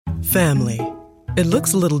Family. It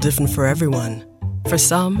looks a little different for everyone. For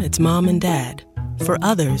some, it's mom and dad. For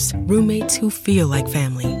others, roommates who feel like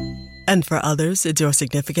family. And for others, it's your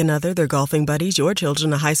significant other, their golfing buddies, your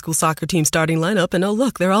children, a high school soccer team starting lineup, and oh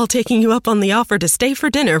look, they're all taking you up on the offer to stay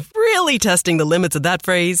for dinner, really testing the limits of that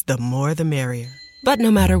phrase, the more the merrier. But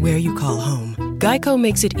no matter where you call home, Geico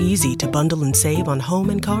makes it easy to bundle and save on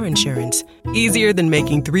home and car insurance. Easier than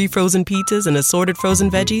making 3 frozen pizzas and assorted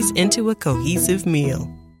frozen veggies into a cohesive meal.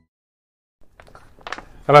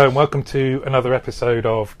 Hello and welcome to another episode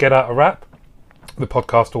of Get Out a Wrap, the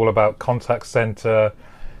podcast all about contact centre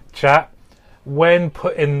chat. When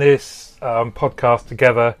putting this podcast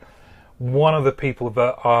together, one of the people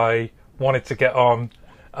that I wanted to get on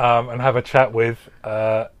and have a chat with,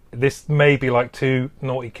 this may be like two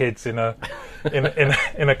naughty kids in a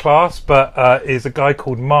class, but is a guy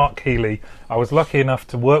called Mark Healy. I was lucky enough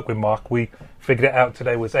to work with Mark. We figured it out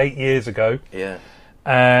today, was 8 years ago. Yeah.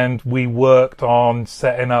 And we worked on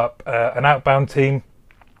setting up an outbound team.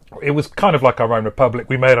 It was kind of like our own republic.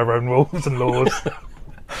 We made our own rules and laws.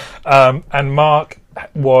 And Mark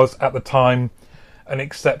was, at the time, an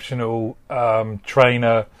exceptional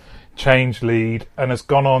trainer, change lead, and has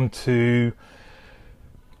gone on to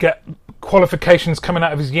get qualifications coming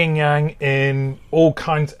out of his yin-yang in all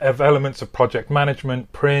kinds of elements of project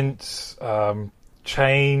management, print,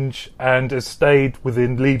 change, and has stayed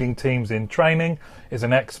within leading teams in training, is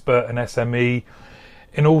an expert, an SME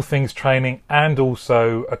in all things training, and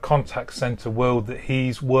also a contact centre world that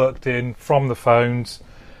he's worked in from the phones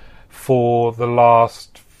for the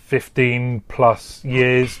last 15 plus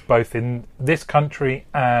years, both in this country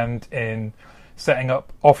and in setting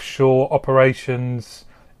up offshore operations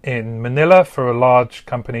in Manila for a large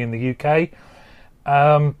company in the UK.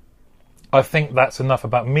 I think that's enough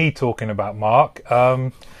about me talking about Mark.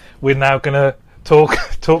 We're now going to talk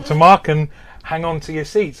to Mark, and hang on to your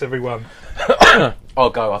seats, everyone. I'll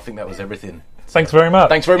go. I think that was everything. Thanks very much.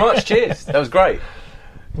 Thanks very much. Cheers. That was great.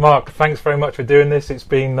 Mark, thanks very much for doing this. It's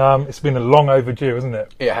been a long overdue, hasn't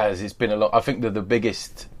it? It has. It's been a lot. I think that the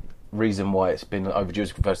biggest reason why it's been overdue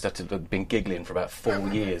is because I've been giggling for about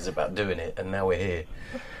 4 years about doing it, and now we're here.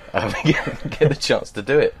 Get the chance to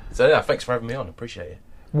do it. So yeah, thanks for having me on. Appreciate it.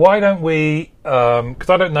 Why don't we, because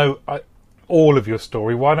I don't know all of your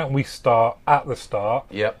story, why don't we start at the start?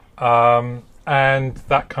 Yep. And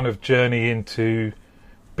that kind of journey into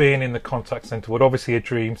being in the contact centre world, obviously a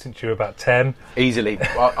dream since you were about 10. Easily.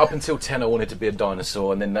 Up until 10 I wanted to be a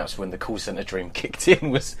dinosaur, and then that's when the call centre dream kicked in,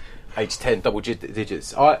 was age 10, double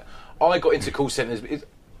digits. I got into call centres.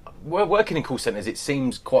 Working in call centres, it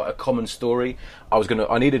seems quite a common story.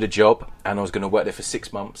 I needed a job, and I was going to work there for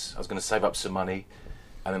 6 months. I was going to save up some money,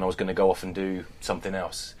 and then I was going to go off and do something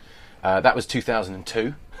else. That was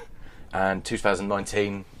 2002, and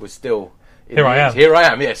 2019 was still... Here I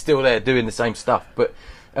am, yeah, still there doing the same stuff. But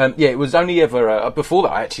it was only ever... before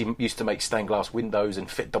that, I actually used to make stained glass windows and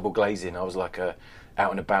fit double glazing. I was like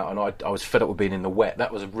out and about, and I was fed up with being in the wet.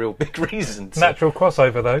 That was a real big reason. Natural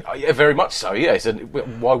crossover, though. Yeah, very much so, yeah. So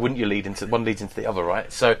why wouldn't you one leads into the other,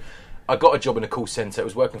 right? So I got a job in a call centre. I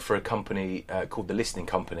was working for a company called The Listening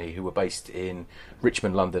Company, who were based in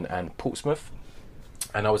Richmond, London and Portsmouth.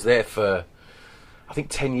 And I was there for, I think,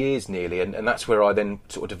 10 years nearly, and that's where I then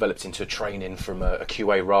sort of developed into training from a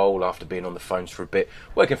QA role after being on the phones for a bit,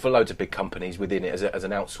 working for loads of big companies within it as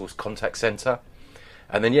an outsourced contact centre.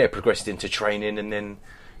 And then, progressed into training, and then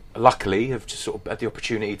luckily have just sort of had the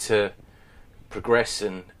opportunity to progress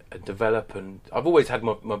and develop. And I've always had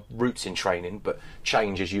my roots in training, but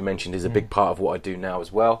change, as you mentioned, is a big part of what I do now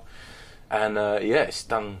as well. And it's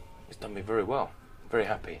done me very well. Very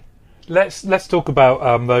happy. Let's talk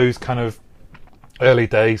about those kind of early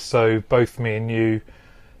days. So both me and you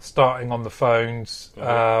starting on the phones,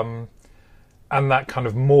 and that kind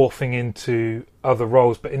of morphing into other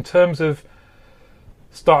roles. But in terms of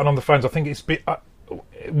starting on the phones, I think it's been,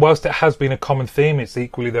 whilst it has been a common theme, it's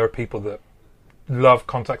equally there are people that love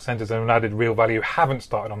contact centres and have added real value, haven't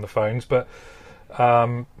started on the phones. But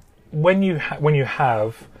when you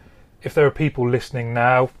have, if there are people listening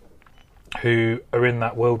now who are in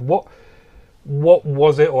that world, what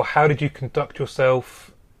was it, or how did you conduct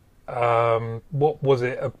yourself? What was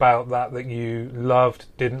it about that you loved,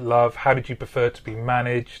 didn't love? How did you prefer to be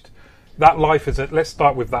managed? That life let's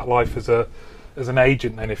start with that life as an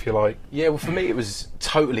agent then, if you like. Yeah, well, for me it was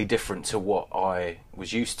totally different to what I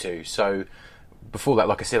was used to. So before that,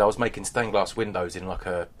 like I said, I was making stained glass windows in like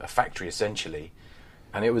a factory essentially,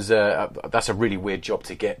 and it was that's a really weird job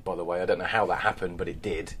to get, by the way. I don't know how that happened, but it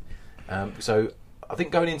did. So I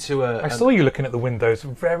think going into I saw you looking at the windows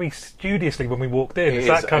very studiously when we walked in. It's It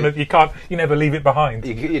that is. kind of you never leave it behind.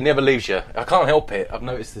 It never leaves you. I can't help it. I've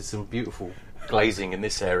noticed there's some beautiful glazing in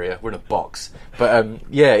this area. We're in a box, but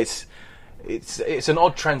it's an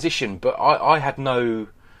odd transition. But I had no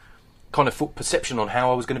kind of perception on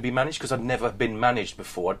how I was going to be managed because I'd never been managed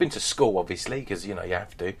before. I'd been to school, obviously, because you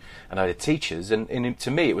have to, and I had teachers. And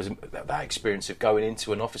to me, it was that experience of going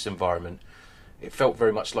into an office environment. It felt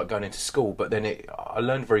very much like going into school, but then I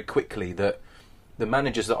learned very quickly that the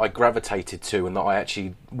managers that I gravitated to and that I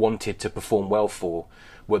actually wanted to perform well for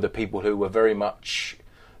were the people who were very much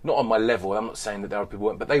not on my level. I'm not saying that there are people who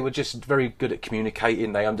weren't, but they were just very good at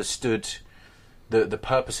communicating. They understood the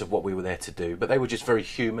purpose of what we were there to do, but they were just very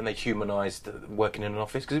human. They humanised working in an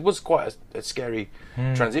office because it was quite a scary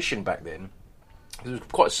transition back then. It was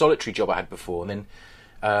quite a solitary job I had before, and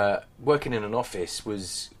then working in an office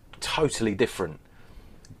was totally different.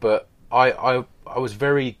 But I was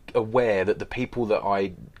very aware that the people that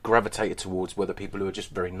I gravitated towards were the people who were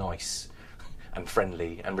just very nice and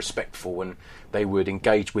friendly and respectful, and they would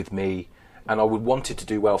engage with me, and I would wanted to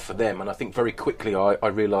do well for them. And I think very quickly I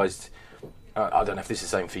realised, I don't know if this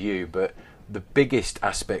is the same for you, but the biggest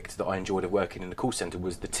aspect that I enjoyed of working in the call centre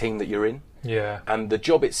was the team that you're in. Yeah. And the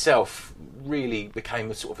job itself really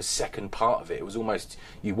became a sort of a second part of it. It was almost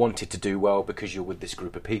you wanted to do well because you're with this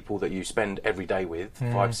group of people that you spend every day with,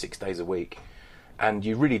 5-6 days a week. And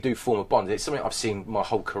you really do form a bond. It's something I've seen my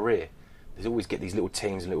whole career. There's always get these little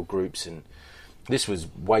teams and little groups, and this was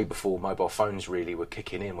way before mobile phones really were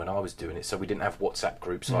kicking in when I was doing it. So we didn't have WhatsApp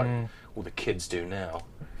groups like all the kids do now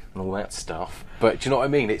and all that stuff. But do you know what I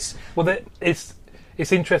mean? It's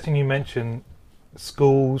interesting you mention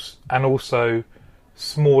schools and also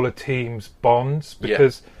smaller teams bonds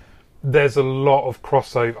because there's a lot of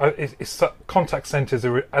crossover. Contact centres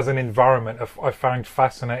as an environment I find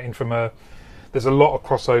fascinating. There's a lot of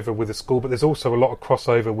crossover with the school, but there's also a lot of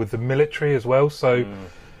crossover with the military as well. So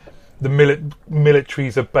the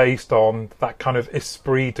militaries are based on that kind of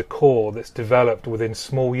esprit de corps that's developed within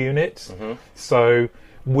small units. So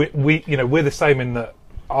we're the same in that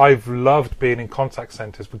I've loved being in contact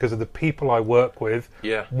centres because of the people I work with,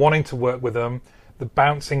 wanting to work with them, the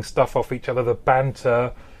bouncing stuff off each other, the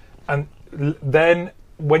banter. And then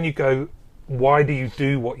when you go, why do you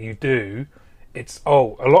do what you do? It's, a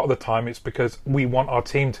lot of the time it's because we want our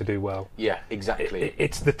team to do well. Yeah, exactly.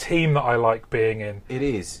 It's the team that I like being in. It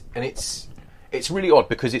is. And it's really odd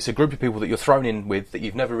because it's a group of people that you're thrown in with that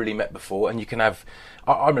you've never really met before. And you can have...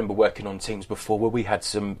 I remember working on teams before where we had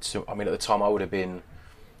some... I mean, at the time I would have been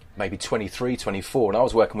maybe 23, 24, and I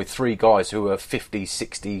was working with 3 guys who were 50,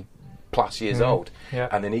 60 plus years old. Yeah.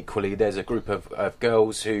 And then equally there's a group of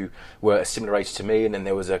girls who were a similar age to me, and then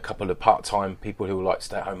there was a couple of part-time people who were like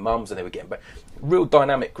stay-at-home mums, and they were getting back. Real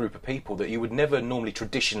dynamic group of people that you would never normally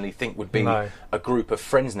traditionally think would be a group of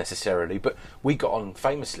friends necessarily, but we got on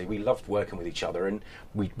famously. We loved working with each other, and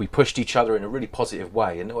we pushed each other in a really positive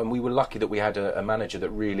way, and we were lucky that we had a manager that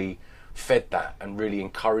really fed that and really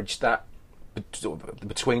encouraged that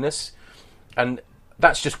between us. And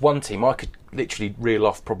that's just one team. I could literally reel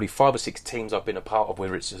off probably 5 or 6 teams I've been a part of,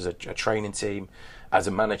 whether it's as a training team, as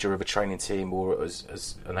a manager of a training team, or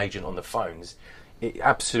as an agent on the phones. It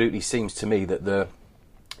absolutely seems to me that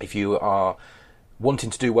if you are wanting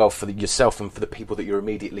to do well for yourself and for the people that you're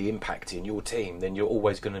immediately impacting, your team, then you're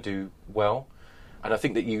always going to do well. And I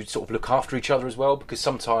think that you sort of look after each other as well, because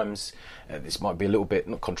sometimes, this might be a little bit,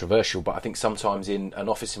 not controversial, but I think sometimes in an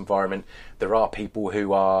office environment, there are people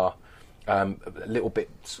who are a little bit...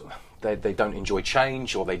 They don't enjoy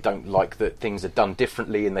change, or they don't like that things are done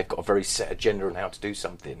differently, and they've got a very set agenda on how to do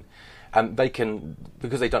something. And they can,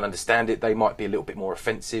 because they don't understand it, they might be a little bit more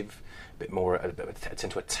offensive, a bit more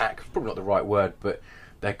tend to attack. Probably not the right word, but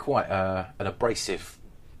they're quite an abrasive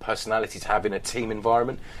personality to have in a team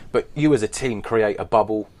environment. But you as a team create a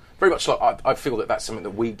bubble, very much like I feel that's something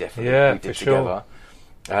that we definitely did together,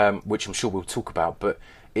 which I'm sure we'll talk about. But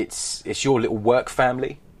it's your little work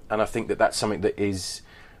family, and I think that's something that is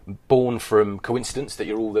born from coincidence, that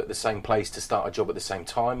you're all at the same place to start a job at the same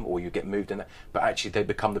time, or you get moved in that, but actually they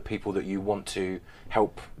become the people that you want to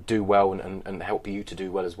help do well and help you to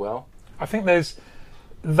do well as well. I think there's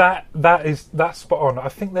that's spot on. I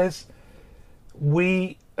think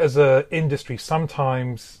we as a industry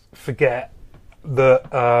sometimes forget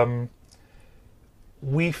that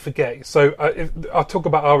we forget. So I'll talk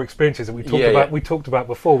about our experiences that we talked about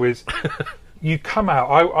before. Is you come out.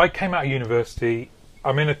 I came out of university.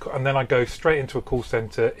 and then I go straight into a call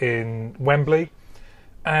centre in Wembley.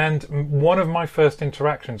 And one of my first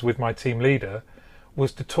interactions with my team leader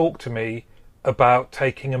was to talk to me about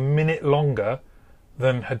taking a minute longer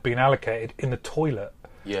than had been allocated in the toilet.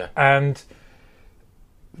 Yeah. And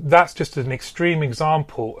that's just an extreme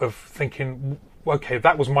example of thinking, okay,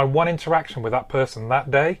 that was my one interaction with that person that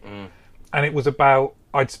day, and it was about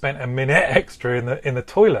I'd spent a minute extra in the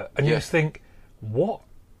toilet, and you just think, what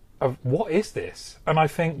is this? And I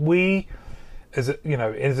think we, as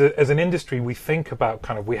an industry, we think about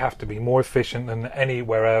kind of we have to be more efficient than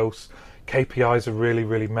anywhere else. KPIs are really,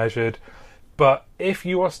 really measured, but if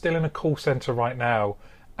you are still in a call center right now,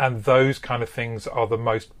 and those kind of things are the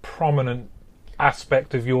most prominent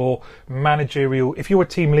aspect of your managerial, if you're a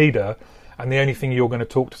team leader and the only thing you're going to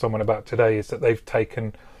talk to someone about today is that they've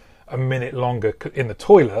taken a minute longer in the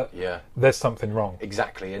toilet, there's something wrong.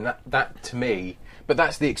 Exactly. And that to me, but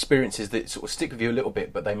that's the experiences that sort of stick with you a little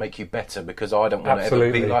bit, but they make you better, because I don't want to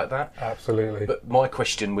ever be like that. Absolutely. But my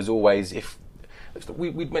question was always, if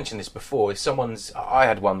we'd mentioned this before, if I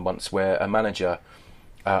had one once where a manager,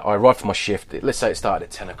 I arrived for my shift, let's say it started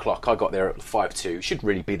at 10 o'clock, I got there at 5:02, should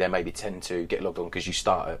really be there maybe 10 to get logged on, because you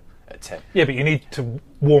start at 10. Yeah, but you need to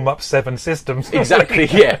warm up 7 systems. Exactly,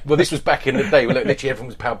 yeah. Well, this was back in the day where literally everyone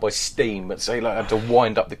was powered by steam, but so you had to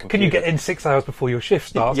wind up the computer. Can you get in 6 hours before your shift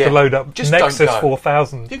starts to load up just Nexus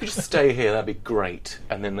 4000? If you could just stay here, that'd be great.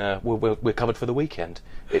 And then we're covered for the weekend.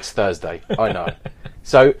 It's Thursday, I know.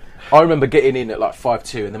 So I remember getting in at like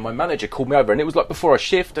 5:02, and then my manager called me over, and it was like before a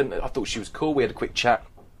shift, and I thought she was cool. We had a quick chat,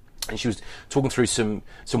 and she was talking through some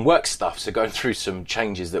work stuff, so going through some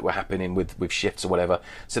changes that were happening with shifts or whatever.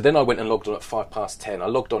 So then I went and logged on at 10:05. I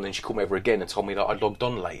logged on, and she called me over again and told me that I'd logged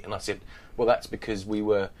on late. And I said, well, that's because we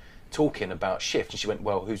were talking about shift. And she went,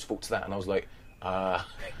 well, whose fault's that? And I was like,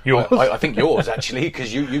 yours? I think yours, actually,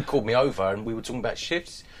 because you called me over and we were talking about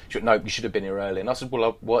shifts. She went, no, you should have been here early. And I said,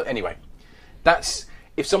 well, anyway, that's,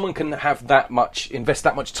 if someone can have invest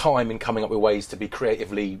that much time in coming up with ways to be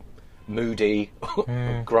creatively moody,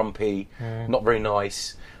 grumpy, not very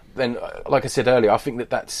nice, then, like I said earlier, I think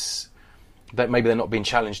that maybe they're not being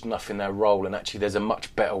challenged enough in their role, and actually there's a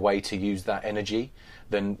much better way to use that energy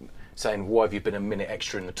than saying, why have you been a minute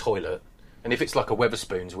extra in the toilet? And if it's like a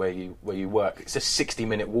Weatherspoons where you work, it's a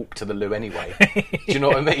 60-minute walk to the loo anyway. Do you know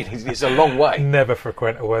what I mean? It's a long way. Never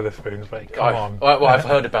frequent a Weatherspoons, mate. Come on. Well, I've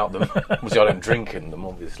heard about them. Obviously, I don't drink in them,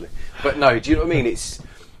 obviously. But no, do you know what I mean?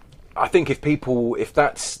 I think if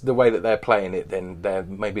that's the way that they're playing it, then they're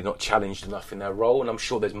maybe not challenged enough in their role, and I'm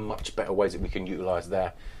sure there's much better ways that we can utilise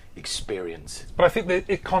their experience. But I think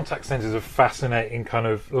that contact centres is a fascinating kind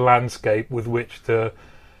of landscape with which to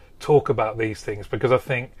talk about these things, because I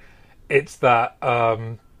think it's that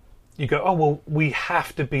you go, oh, well, we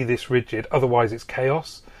have to be this rigid, otherwise it's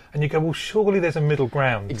chaos. And you go, well, surely there's a middle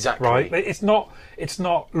ground. Exactly. Right? It's not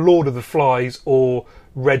Lord of the Flies or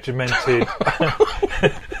regimented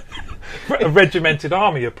a regimented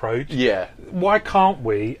army approach. Yeah. Why can't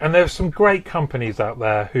we? And there's some great companies out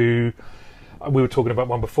there who, we were talking about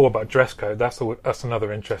one before about dress code. That's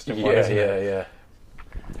another interesting one, isn't it? Yeah.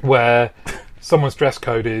 Where someone's dress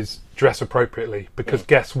code is dress appropriately, because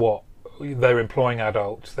guess what? They're employing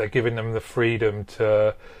adults. They're giving them the freedom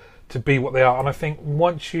to be what they are. And I think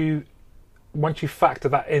once you factor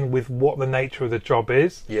that in with what the nature of the job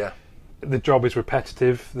is, the job is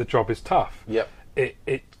repetitive, the job is tough. Yep.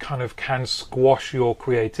 It kind of can squash your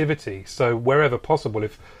creativity. So wherever possible,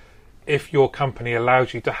 if your company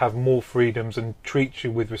allows you to have more freedoms and treats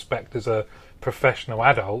you with respect as a professional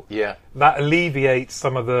adult, that alleviates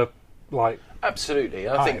some of the Absolutely.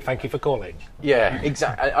 Thank you for calling. Yeah,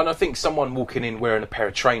 exactly. And I think someone walking in wearing a pair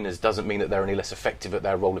of trainers doesn't mean that they're any less effective at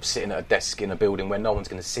their role of sitting at a desk in a building where no one's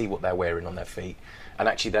going to see what they're wearing on their feet, and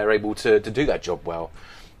actually they're able to do that job well.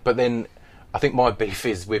 But then I think my beef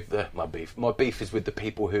is with the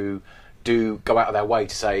people who do go out of their way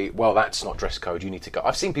to say, well, that's not dress code, you need to go.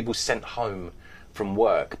 I've seen people sent home from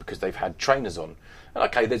work because they've had trainers on. And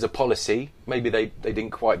okay, there's a policy. Maybe they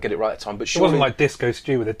didn't quite get it right at the time, but surely... It wasn't like Disco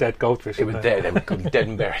Stew with a dead goldfish. It was dead. They were dead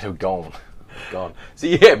and buried. They were gone. So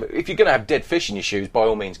yeah, but if you're going to have dead fish in your shoes, by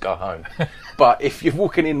all means, go home. But if you're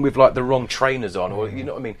walking in with the wrong trainers on, or you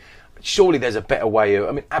know what I mean, surely there's a better way of...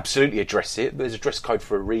 I mean, absolutely address it. There's a dress code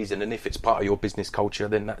for a reason, and if it's part of your business culture,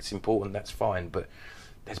 then that's important. That's fine. But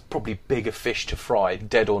there's probably bigger fish to fry,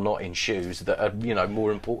 dead or not, in shoes that are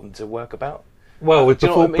more important to work about. Well,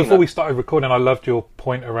 before we started recording, I loved your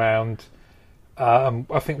point around,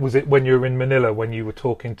 I think, was it when you were in Manila, when you were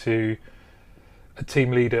talking to a team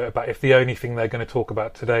leader about if the only thing they're going to talk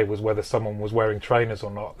about today was whether someone was wearing trainers or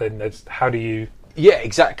not, then how do you... Yeah,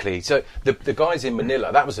 exactly. So the guys in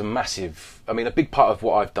Manila, that was a massive... I mean, a big part of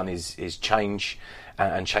what I've done is change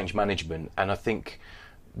and change management, and I think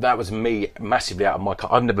that was me massively out of my...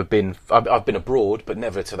 I've been abroad, but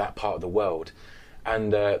never to that part of the world.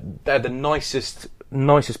 And they're the nicest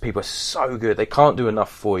nicest people are so good. They can't do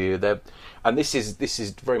enough for you. And this is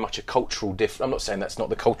very much a cultural difference. I'm not saying that's not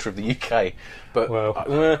the culture of the UK, but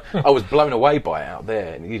I was blown away by it out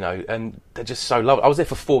there, and they're just so lovely. I was there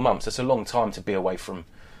for 4 months. That's a long time to be away from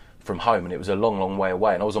home, and it was a long, long way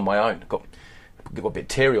away, and I was on my own. Got a bit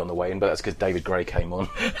teary on the way in, but that's because David Gray came on.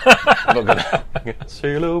 I'm not going to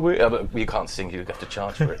sing a little bit. But you can't sing, you have to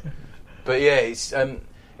charge for it. But yeah, it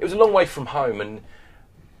was a long way from home, and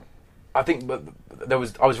I think I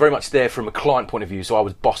was very much there from a client point of view, so I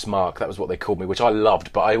was Boss Mark. That was what they called me, which I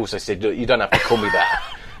loved, but I also said, look, you don't have to call me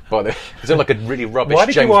that. But it sounded like a really rubbish Why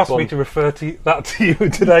did James you ask Bond. me to refer to that to you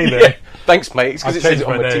today then? Yeah, thanks, mate. It's because it says it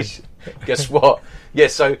on my name. t-shirt. Guess what? Yeah,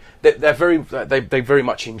 so they very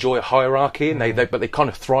much enjoy a hierarchy, and but they kind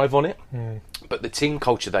of thrive on it. But the team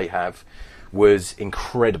culture they have was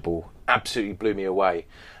incredible. Absolutely blew me away.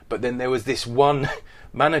 But then there was this one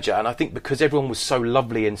manager, and I think because everyone was so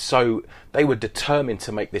lovely and so they were determined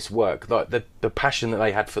to make this work, like the passion that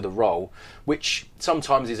they had for the role, which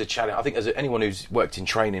sometimes is a challenge. I think as anyone who's worked in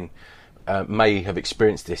training may have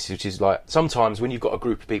experienced this, which is like sometimes when you've got a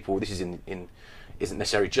group of people, this is isn't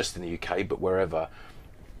necessarily just in the UK but wherever,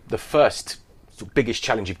 the first biggest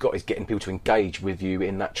challenge you've got is getting people to engage with you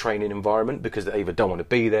in that training environment, because they either don't want to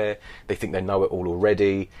be there, they think they know it all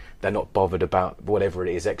already, they're not bothered about whatever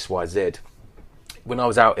it is, XYZ. When I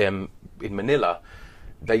was out in Manila,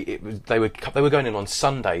 they were going in on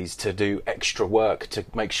Sundays to do extra work to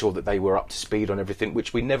make sure that they were up to speed on everything,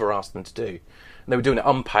 which we never asked them to do. And they were doing it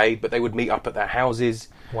unpaid, but they would meet up at their houses.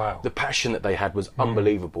 Wow. The passion that they had was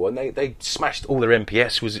unbelievable, and they smashed all their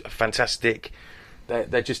MPS, was fantastic.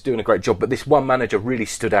 They're just doing a great job. But this one manager really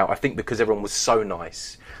stood out, I think, because everyone was so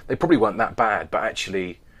nice. They probably weren't that bad, but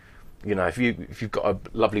actually, if you've got a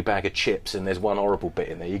lovely bag of chips and there's one horrible bit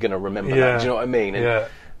in there, you're going to remember that. Do you know what I mean?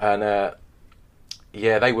 And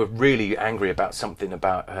they were really angry about something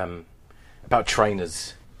about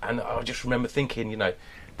trainers, and I just remember thinking,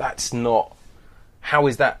 that's not. How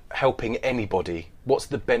is that helping anybody? What's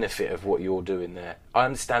the benefit of what you're doing there? I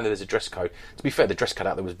understand that there's a dress code. To be fair, the dress code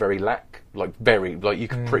out there was very you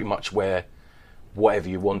could pretty much wear whatever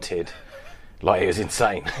you wanted. Like, it was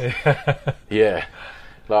insane. Yeah.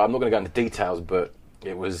 Like, I'm not going to go into details, but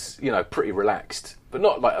it was, pretty relaxed, but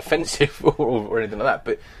not like offensive or anything like that.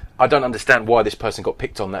 But I don't understand why this person got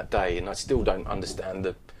picked on that day, and I still don't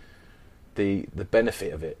understand the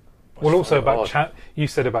benefit of it. Well, also about you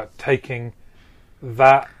said about taking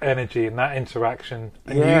that energy and that interaction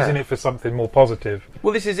and using it for something more positive.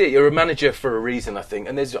 Well, this is it. You're a manager for a reason, I think.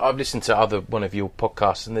 And I've listened to one of your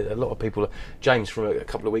podcasts, and a lot of people. James from a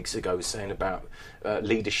couple of weeks ago was saying about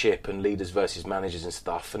leadership and leaders versus managers and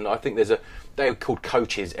stuff. And I think they're called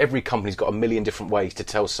coaches. Every company's got a million different ways to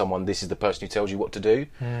tell someone this is the person who tells you what to do.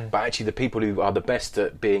 But actually, the people who are the best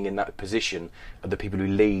at being in that position are the people who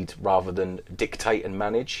lead rather than dictate and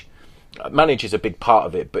manage. Manage is a big part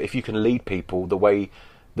of it, but if you can lead people the way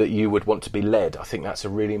that you would want to be led, I think that's a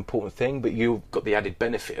really important thing. But you've got the added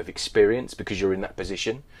benefit of experience because you're in that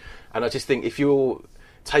position. And I just think if you're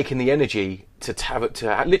taking the energy to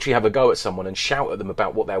literally have a go at someone and shout at them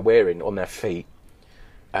about what they're wearing on their feet,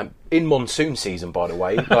 in monsoon season, by the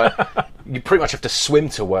way, like, you pretty much have to swim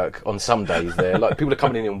to work on some days there. Like, people are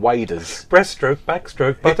coming in waders. Breaststroke,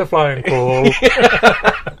 backstroke, butterfly and crawl.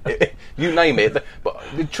 You name it. But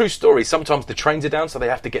the true story, sometimes the trains are down, so they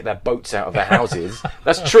have to get their boats out of their houses.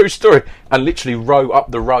 That's a true story. And literally row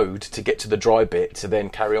up the road to get to the dry bit to then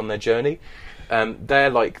carry on their journey.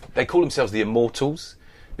 They call themselves the Immortals,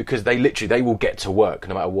 because they will get to work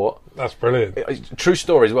no matter what. That's brilliant. True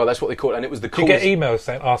story as well. That's what they call it, and it was the coolest. You get emails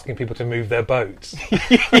asking people to move their boats.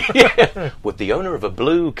 Yeah. Would the owner of a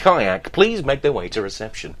blue kayak please make their way to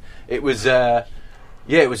reception? It was,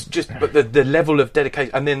 it was just, but the level of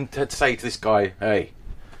dedication, and then to say to this guy, hey,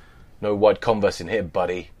 no white Converse in here,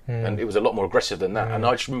 buddy, and it was a lot more aggressive than that. And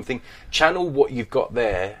I just remember thinking, channel what you've got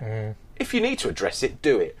there. If you need to address it,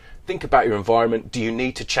 do it. Think about your environment. Do you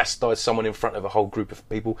need to chastise someone in front of a whole group of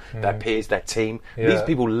people, their peers, their team? Yeah. These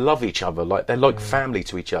people love each other, like they're like family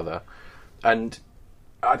to each other, and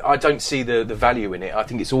I don't see the value in it. I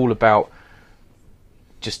think it's all about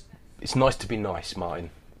just, it's nice to be nice,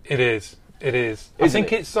 Martin. It is. I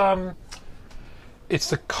think it's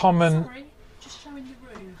the common. Sorry, just showing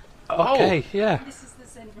the room. Okay, yeah. This is the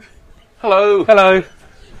Zen room. Hello.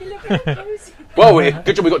 You look how cozy. Well,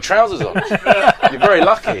 good job we got trousers on. You're very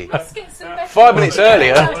lucky. Let's get some better 5 minutes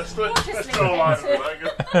earlier.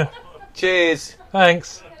 Cheers.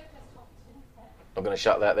 Thanks. I'm going to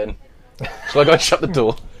shut that then. Shall I go and shut the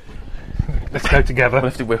door? Let's go together.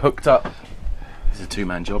 We're hooked up. This is a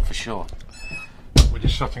two-man job for sure. We're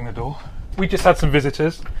just shutting the door. We just had some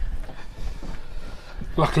visitors.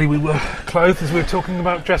 Luckily, we were clothed as we were talking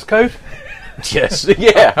about dress code. Yes,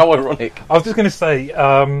 yeah, how ironic. I was just going to say,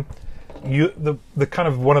 the kind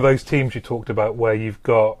of one of those teams you talked about where you've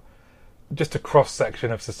got just a cross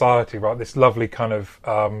section of society, right? This lovely kind of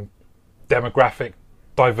demographic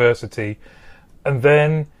diversity, and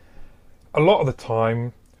then a lot of the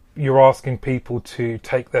time you're asking people to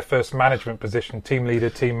take their first management position, team leader,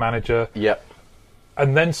 team manager,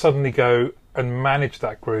 and then suddenly go and manage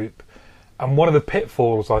that group. And one of the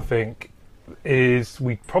pitfalls, I think, is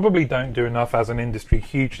we probably don't do enough as an industry.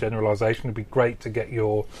 Huge generalisation. It'd be great to get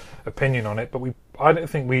your opinion on it, but I don't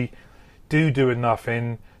think we do enough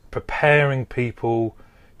in preparing people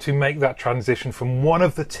to make that transition from one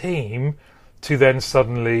of the team to then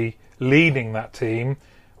suddenly leading that team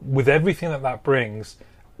with everything that brings,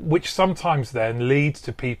 which sometimes then leads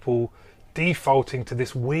to people defaulting to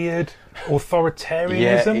this weird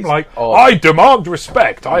authoritarianism, like, odd. I demand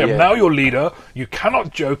respect, I am now your leader, you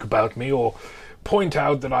cannot joke about me or point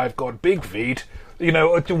out that I've got big feet,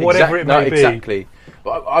 whatever it may be. Exactly.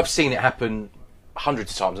 But I've seen it happen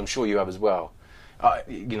hundreds of times, I'm sure you have as well.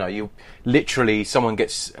 You literally, someone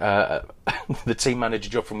gets the team manager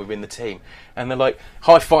job from within the team, and they're like,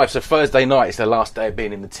 high five. So Thursday night is their last day of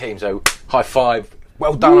being in the team, so high five.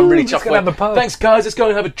 Well done, I'm really chuffed. Thanks, guys, let's go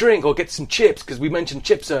and have a drink or get some chips, because we mentioned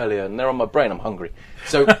chips earlier and they're on my brain, I'm hungry.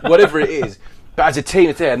 So whatever it is, but as a team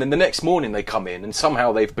it's there, and then the next morning they come in and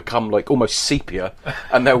somehow they've become like almost sepia,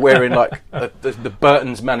 and they're wearing like the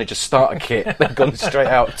Burton's manager starter kit. They've gone straight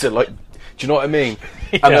out to like, do you know what I mean?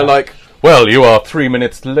 And they're like, well, you are 3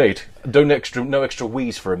 minutes late. No extra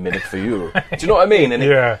wheeze for a minute for you. Do you know what I mean? And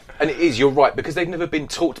and it is, you're right, because they've never been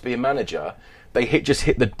taught to be a manager. They just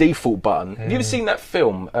hit the default button. Have you ever seen that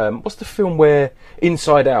film? What's the film where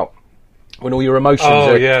Inside Out, when all your emotions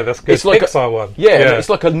are... yeah, that's good. It's like Pixar one. Yeah, it's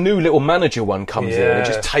like a new little manager one comes in and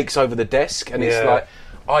just takes over the desk. And it's like,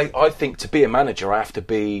 I think to be a manager, I have to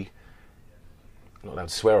be... I'm not allowed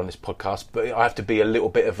to swear on this podcast, but I have to be a little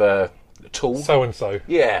bit of a tool. So-and-so.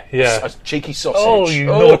 Yeah. A cheeky sausage. Oh, you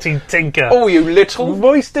naughty tinker. Oh, you little...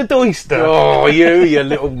 Moister doister. Oh, you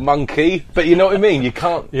little monkey. But you know what I mean? You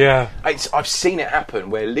can't... Yeah. I've seen it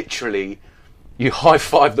happen where literally you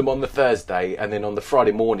high-five them on the Thursday, and then on the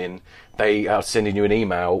Friday morning they are sending you an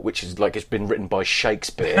email which is like it's been written by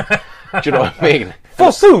Shakespeare. Do you know what I mean?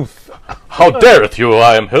 Forsooth! How dareth you,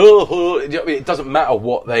 I am... It doesn't matter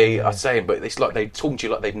what they are saying, but it's like they talk to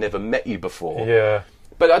you like they've never met you before. Yeah.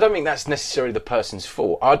 But I don't think that's necessarily the person's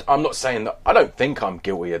fault. I'm not saying that... I don't think I'm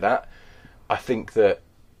guilty of that. I think that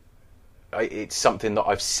it's something that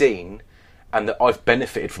I've seen and that I've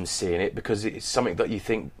benefited from seeing it, because it's something that you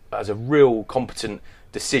think as a real competent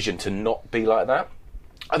decision to not be like that.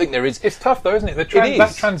 I think there is... It's tough though, isn't it?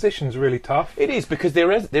 That transition's really tough. It is, because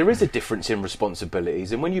there is a difference in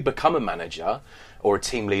responsibilities, and when you become a manager or a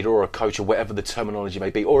team leader or a coach or whatever the terminology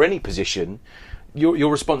may be, or any position...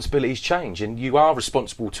 Your responsibilities change, and you are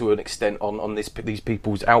responsible to an extent on these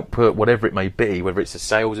people's output, whatever it may be, whether it's a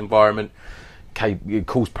sales environment,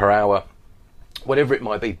 calls per hour, whatever it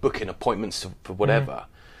might be, booking appointments for whatever.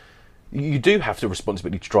 You do have the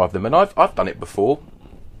responsibility to drive them, and I've done it before.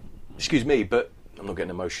 Excuse me, but I'm not getting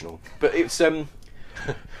emotional. But it's it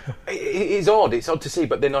is odd. It's odd to see,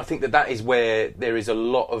 but then I think that is where there is a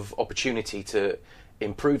lot of opportunity to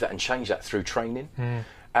improve that and change that through training.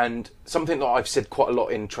 And something that I've said quite a lot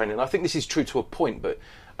in training, and I think this is true to a point, but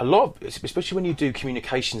a lot of, especially when you do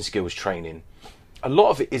communication skills training, a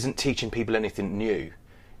lot of it isn't teaching people anything new.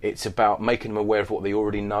 It's about making them aware of what they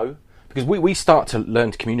already know. Because we start to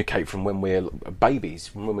learn to communicate from when we're babies,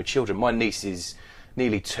 from when we're children. My niece is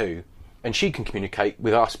nearly 2, and she can communicate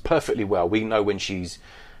with us perfectly well. We know when she's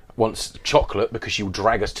wants chocolate, because she'll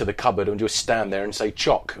drag us to the cupboard and just stand there and say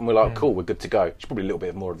choc, and we're like, cool, we're good to go. She's probably a little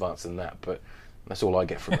bit more advanced than that, but that's all I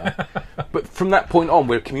get from that. But from that point on,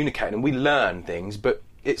 we're communicating and we learn things, but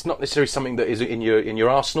it's not necessarily something that is in your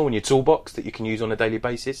arsenal, in your toolbox, that you can use on a daily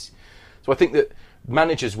basis. So I think that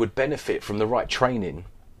managers would benefit from the right training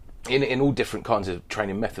in all different kinds of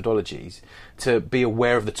training methodologies, to be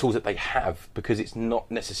aware of the tools that they have, because it's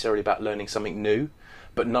not necessarily about learning something new,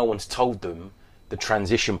 but no one's told them the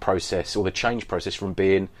transition process or the change process from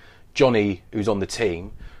being Johnny, who's on the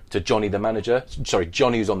team, to Johnny the manager. Sorry,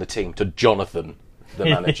 Johnny who's on the team to Jonathan the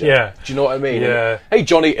manager. Yeah. Do you know what I mean? Yeah. Hey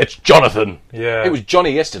Johnny, it's Jonathan. Yeah. It was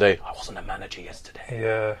Johnny yesterday. I wasn't a manager yesterday.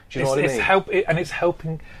 Yeah. Do you know what I mean? And it's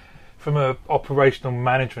helping from an operational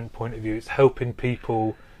management point of view. It's helping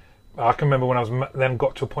people. I can remember when I was then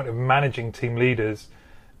got to a point of managing team leaders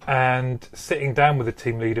and sitting down with a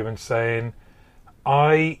team leader and saying,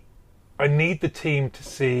 I need the team to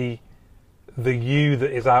see the you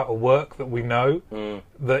that is out of work, that we know,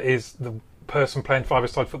 that is the person playing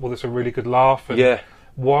five-a-side football that's a really good laugh. And Yeah.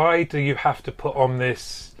 why do you have to put on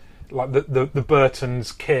this, like the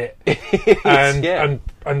Burton's kit Yeah.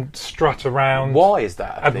 and strut around? Why is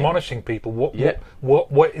that a thing? Admonishing people? Yeah.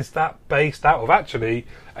 What is that based out of? Actually,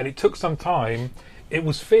 and it took some time. It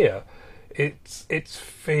was fear. It's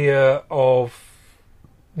fear of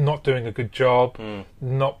not doing a good job,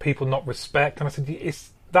 not respect. And I said,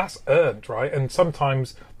 that's earned, right? And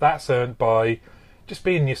sometimes that's earned by just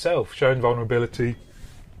being yourself, showing vulnerability,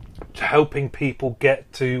 helping people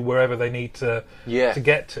get to wherever they need to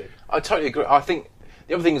get to. I totally agree. I think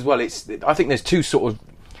the other thing as well, I think there's two sort of,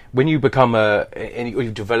 when you become or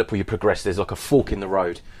you develop or you progress, there's like a fork in the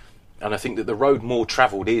road. And I think that the road more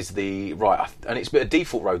travelled is the right, and it's a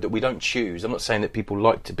default road that we don't choose. I'm not saying that people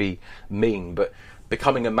like to be mean, but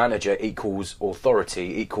becoming a manager equals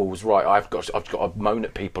authority, equals right. I've got to moan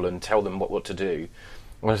at people and tell them what to do.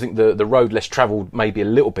 And I think the road less travelled, maybe a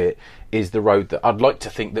little bit, is the road that I'd like to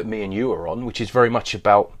think that me and you are on, which is very much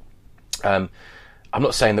about. I'm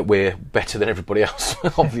not saying that we're better than everybody else,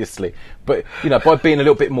 obviously, but by being a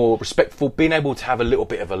little bit more respectful, being able to have a little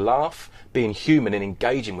bit of a laugh, being human and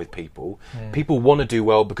engaging with people. People want to do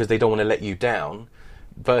well because they don't want to let you down,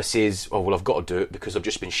 versus, oh well, I've got to do it because I've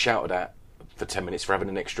just been shouted at for 10 minutes for having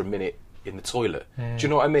an extra minute in the toilet. Do you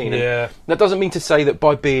know what I mean? Yeah. And that doesn't mean to say that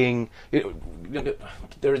by being,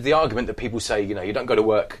 there is the argument that people say, you don't go to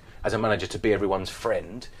work as a manager to be everyone's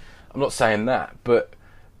friend. I'm not saying that, but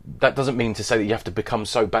that doesn't mean to say that you have to become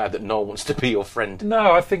so bad that no one wants to be your friend.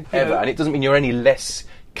 No, I think ever, and it doesn't mean you're any less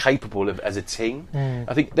capable as a team.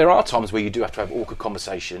 I think there are times where you do have to have awkward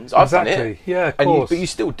conversations. I've done it, yeah, of course. But you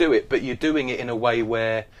still do it, but you're doing it in a way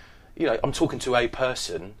where, I'm talking to a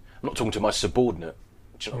person. I'm not talking to my subordinate.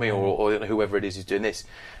 Do you know what I mean, or whoever it is who's doing this.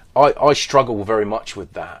 I struggle very much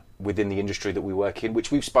with that within the industry that we work in,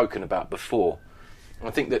 which we've spoken about before. And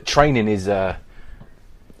I think that training is.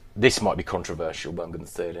 This might be controversial, but I'm going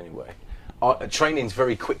to say it anyway. Training's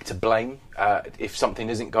very quick to blame if something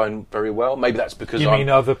isn't going very well. Maybe that's because you mean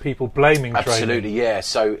other people blaming training? Absolutely, yeah.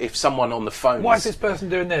 So if someone on the phone... Why is this person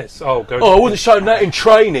doing this? I wasn't showing that in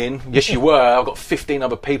training. Yes, you were. I've got 15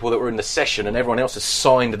 other people that were in the session and everyone else has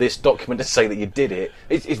signed this document to say that you did it.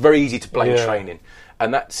 It's very easy to blame training.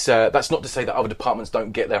 And that's not to say that other departments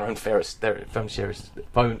don't get their own phone shares.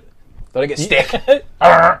 They don't get stick.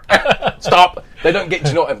 Stop. They don't get.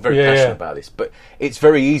 I'm very passionate about this, but it's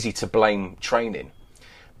very easy to blame training.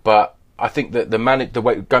 But I think that the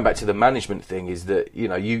way, going back to the management thing, is that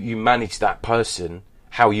you manage that person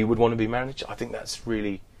how you would want to be managed. I think that's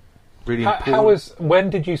really, really important. When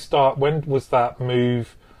did you start? When was that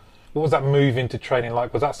move? What was that move into training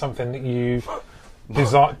like? Was that something that you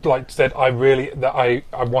designed, like said, I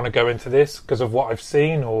want to go into this because of what I've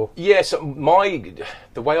seen, or? Yeah, so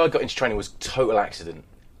the way I got into training was total accident,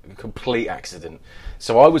 complete accident.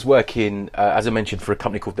 So I was working, as I mentioned, for a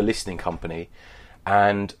company called The Listening Company,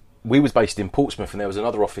 and we was based in Portsmouth, and there was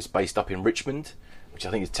another office based up in Richmond, which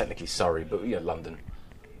I think is technically Surrey, but London.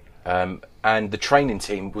 And the training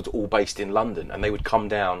team was all based in London, and they would come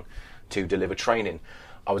down to deliver training.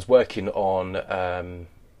 I was working on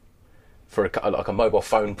for a mobile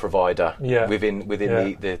phone provider within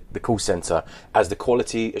the call centre as the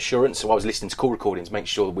quality assurance. So I was listening to call recordings, making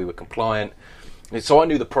sure that we were compliant. And so I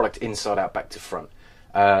knew the product inside out, back to front.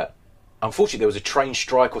 Unfortunately, there was a train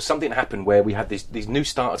strike or something happened where we had these new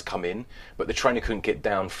starters come in, but the trainer couldn't get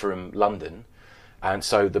down from London. And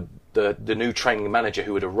so the new training manager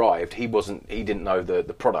who had arrived, he didn't know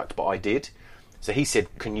the product, but I did. So he said,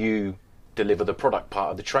 "Can you deliver the product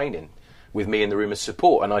part of the training with me in the room as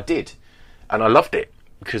support?" And I did. And I loved it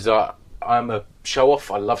because I'm a show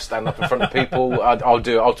off. I love standing up in front of people. I'll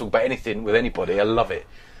talk about anything with anybody. I love it.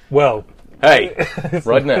 Well, hey,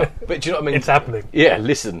 right now. But do you know what I mean? It's happening. Yeah,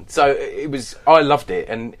 listen. So I loved it.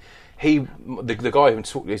 And the guy who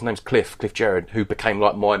talked, his name's Cliff Jarrett, who became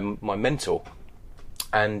like my mentor.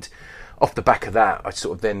 And off the back of that,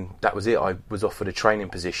 that was it. I was offered a training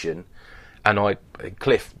position, and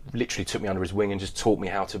Cliff literally took me under his wing and just taught me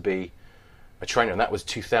how to be a trainer, and that was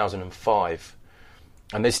 2005.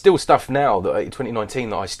 And there's still stuff now that in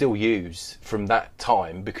 2019 that I still use from that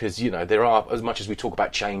time, because there are, as much as we talk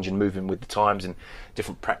about change and moving with the times and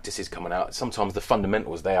different practices coming out, sometimes the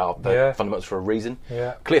fundamentals, they are the fundamentals for a reason.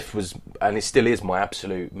 Cliff was, and he still is, my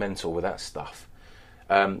absolute mentor with that stuff.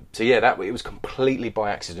 It was completely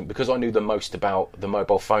by accident, because I knew the most about the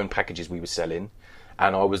mobile phone packages we were selling,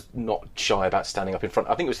 and I was not shy about standing up in front.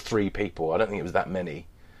 I think it was 3 people. I don't think it was that many.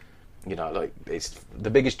 You know, like it's the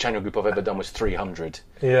biggest training group I've ever done was 300.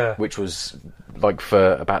 Yeah. Which was like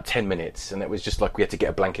for about 10 minutes, and it was just like we had to get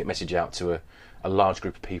a blanket message out to a large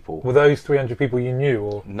group of people. Were those 300 people you knew,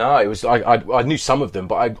 or? No, it was I knew some of them,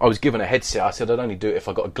 but I was given a headset. I said I'd only do it if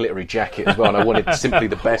I got a glittery jacket as well, and I wanted simply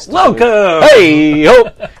the best. Welcome! Hey!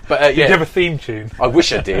 Oh! But Did yeah, you have a theme tune? I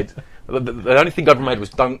wish I did. The only thing I'd made was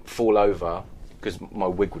 "Don't fall over" because my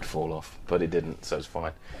wig would fall off, but it didn't, so it's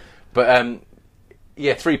fine. But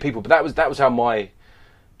yeah, 3 people. But that was how my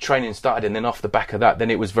training started, and then off the back of that, then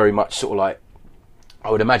it was very much sort of like, I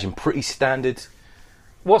would imagine, pretty standard.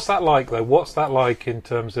 What's that like, though? What's that like in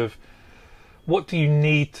terms of what do you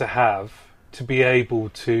need to have to be able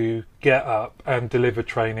to get up and deliver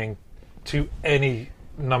training to any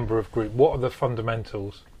number of group? What are the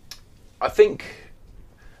fundamentals? I think,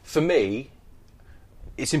 for me,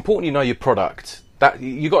 it's important you know your product. That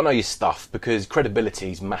you got to know your stuff, because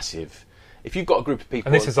credibility is massive. If you've got a group of people,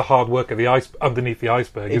 And this is the hard work of the ice underneath the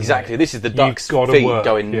iceberg. exactly. Isn't it? This is the duck's You've gotta feet work,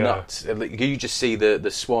 going yeah. nuts. You just see the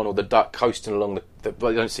swan or the duck coasting along what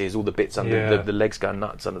you don't see is all the bits under Yeah. the legs going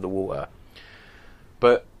nuts under the water.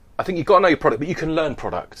 But I think you've got to know your product, but you can learn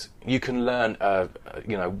product. You can learn,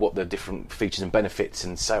 you know, what the different features and benefits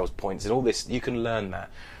and sales points and all this. You can learn that.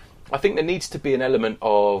 I think there needs to be an element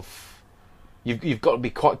of you've got to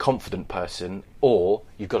be quite a confident person, or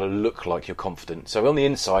you've got to look like you're confident. So on the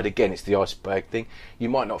inside, again, it's the iceberg thing. You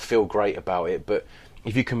might not feel great about it, but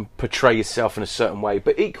if you can portray yourself in a certain way,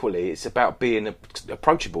 but equally, it's about being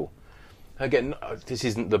approachable. Again, this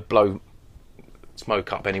isn't the blow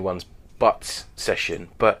smoke up anyone's butt session,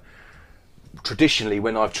 but traditionally,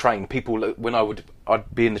 when I've trained people, when I'd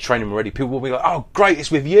be in the training room already, people will be like, "Oh, great,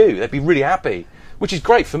 it's with you." They'd be really happy, which is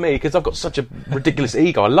great for me because I've got such a ridiculous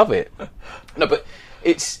ego. I love it. No, but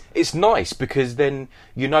it's nice because then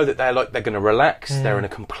you know that they're going to relax. They're in a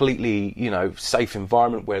completely safe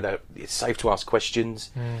environment where it's safe to ask questions,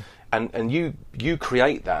 and you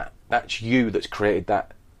create that. That's you that's created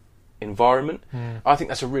that environment. I think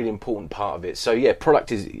that's a really important part of it. So yeah,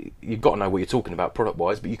 product is, you've got to know what you're talking about product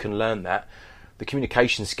wise, but you can learn that. The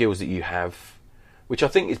communication skills that you have, which I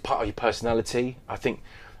think is part of your personality. I think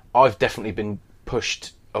I've definitely been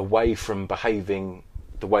pushed away from behaving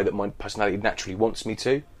the way that my personality naturally wants me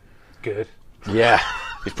to. Good. Yeah,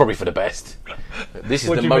 it's probably for the best. This is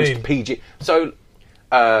What the do you most mean? PG. So,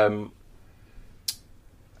 having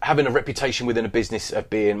a reputation within a business of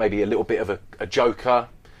being maybe a little bit of a joker.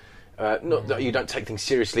 Not that you don't take things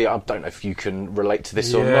seriously. I don't know if you can relate to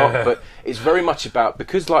this or not, but it's very much about,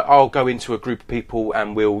 because like I'll go into a group of people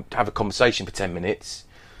and we'll have a conversation for 10 minutes,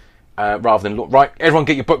 rather than look, right, everyone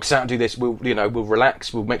get your books out and do this. We'll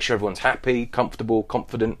relax. We'll make sure everyone's happy, comfortable,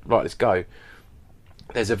 confident. Right, let's go.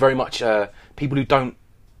 There's a very much people who don't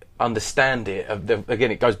understand it. Again,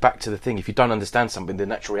 it goes back to the thing. If you don't understand something, the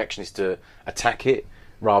natural reaction is to attack it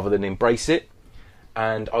rather than embrace it.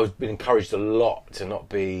 And I've been encouraged a lot to not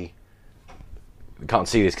be. You can't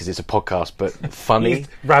see this because it's a podcast, but funny.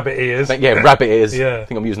 Rabbit ears. Rabbit ears. Yeah. I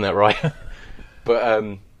think I'm using that right.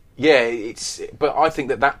 But but I think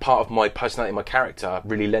that part of my personality, my character,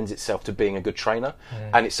 really lends itself to being a good trainer,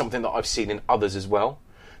 and it's something that I've seen in others as well.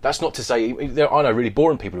 That's not to say I know really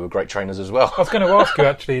boring people who are great trainers as well. I was going to ask you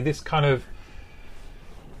actually. This kind of,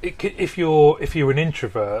 if you're an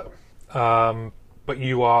introvert, but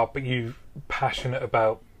you passionate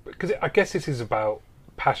about, because I guess this is about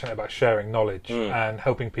passionate about sharing knowledge and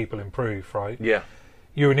helping people improve, right? Yeah.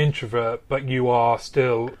 You're an introvert, but you are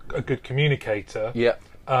still a good communicator. Yeah.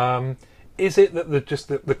 Is it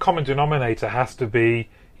that the common denominator has to be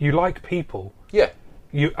you like people? Yeah.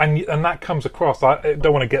 And that comes across. I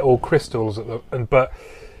don't want to get all crystals, but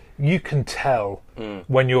you can tell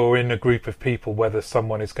when you're in a group of people whether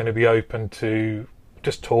someone is going to be open to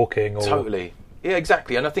just talking or Totally. Yeah,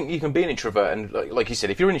 exactly. And I think you can be an introvert, and like you said,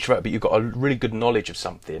 if you're an introvert but you've got a really good knowledge of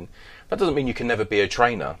something, that doesn't mean you can never be a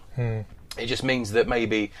trainer. It just means that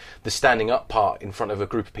maybe the standing up part in front of a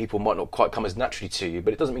group of people might not quite come as naturally to you,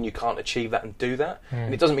 but it doesn't mean you can't achieve that and do that.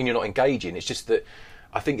 And it doesn't mean you're not engaging. It's just that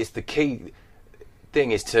I think it's the key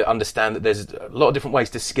thing is to understand that there's a lot of different ways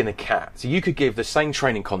to skin a cat. So you could give the same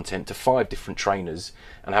training content to 5 different trainers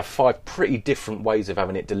and have 5 pretty different ways of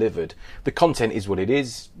having it delivered. The content is what it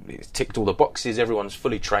is. It's ticked all the boxes. Everyone's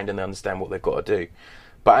fully trained and they understand what they've got to do.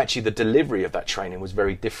 But actually the delivery of that training was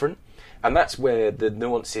very different. And that's where the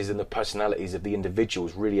nuances and the personalities of the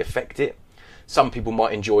individuals really affect it. Some people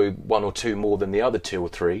might enjoy 1 or 2 more than the other 2 or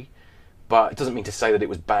 3, but it doesn't mean to say that it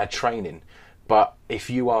was bad training. But if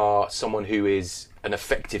you are someone who is an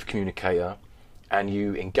effective communicator and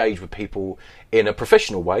you engage with people in a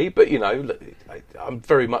professional way, but I'm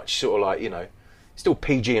very much sort of like, still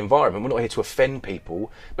PG environment. We're not here to offend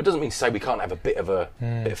people, but it doesn't mean to say we can't have a bit of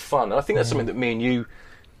fun. And I think that's something that me and you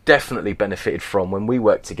definitely benefited from when we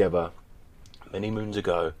worked together many moons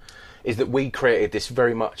ago. Is that we created this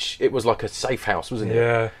very much? It was like a safe house, wasn't it?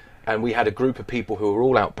 Yeah. And we had a group of people who were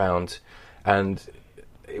all outbound, and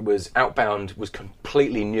outbound was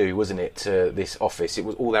completely new, wasn't it, to this office? It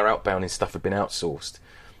was all their outbound and stuff had been outsourced.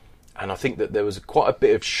 And I think that there was quite a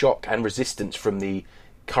bit of shock and resistance from the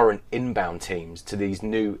current inbound teams to these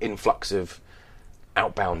new influx of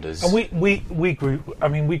outbounders. And we grew. I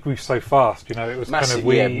mean, we grew so fast. You know, it was Massive,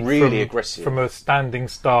 kind of really aggressive. From a standing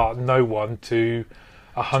start, no one, to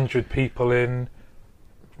 100 people in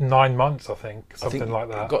 9 months. I think something like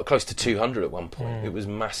that. Got close to 200 at one point. It was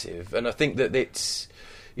massive, and I think that it's.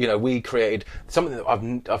 You know, we created something that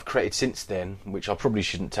I've created since then, which I probably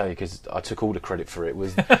shouldn't tell you because I took all the credit for it. Do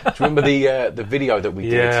you remember the video that we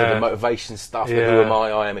did? So the motivation stuff, the who am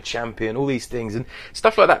I am a champion, all these things and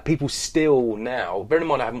stuff like that. People still now, bear in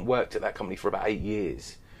mind I haven't worked at that company for about 8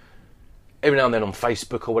 years. Every now and then on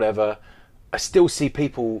Facebook or whatever, I still see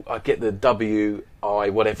people. I get the WI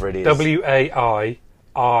whatever it is. WAIIAAC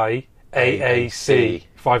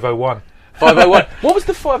 501. 501. What was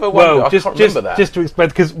the 501? Well, I can't remember that. Just to explain,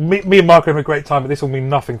 because me and Mark are having a great time, but this will mean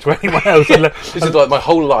nothing to anyone else. This is like my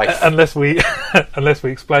whole life. Unless we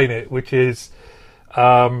explain it, which is,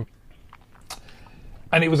 and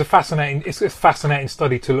it was it's a fascinating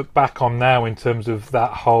study to look back on now in terms of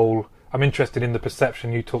that whole. I'm interested in the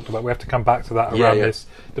perception you talked about. We have to come back to that around this.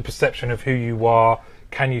 The perception of who you are.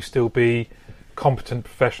 Can you still be competent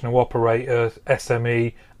professional operator,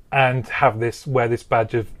 SME? And wear this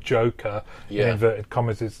badge of joker in inverted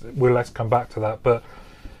commas is. Well, let's come back to that. But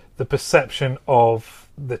the perception of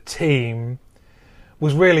the team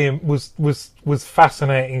was really was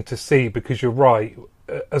fascinating to see, because you're right.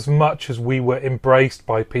 As much as we were embraced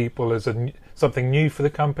by people as something new for the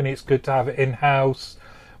company, it's good to have it in house,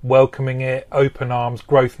 welcoming it, open arms,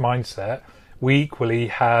 growth mindset. We equally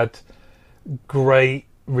had great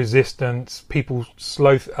resistance. People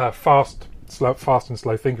fast and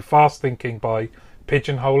slow thinking. Fast thinking by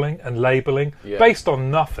pigeonholing and labelling based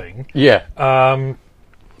on nothing. Yeah. And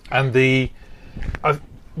we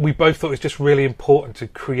both thought it was just really important to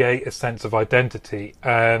create a sense of identity.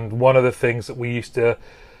 And one of the things that we used to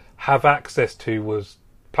have access to was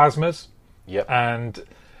plasmas. Yep. And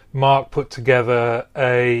Mark put together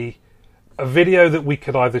a video that we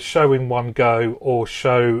could either show in one go or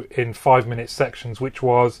show in 5-minute sections, which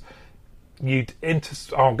was. I'm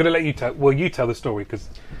going to let you tell. Well, you tell the story because.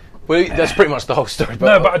 Well, that's pretty much the whole story. But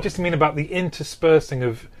no, but I just mean about the interspersing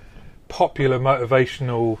of popular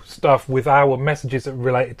motivational stuff with our messages that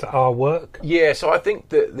related to our work. Yeah, so I think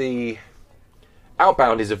that the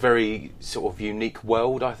outbound is a very sort of unique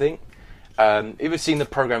world. I think. Ever seen the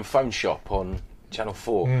program Phone Shop on Channel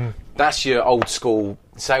 4? That's your old school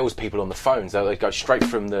salespeople on the phones. They go straight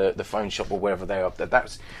from the phone shop or wherever they are.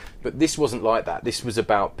 But this wasn't like that. This was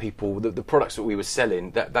about people, the products that we were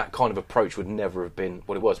selling, that kind of approach would never have been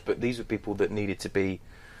what it was. But these were people that needed to be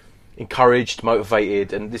encouraged,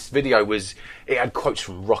 motivated. And this video it had quotes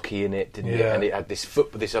from Rocky in it, didn't it? And it had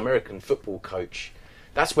this American football coach.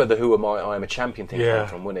 That's where the who am I am a champion thing came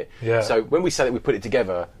from, wasn't it? Yeah. So when we said that we put it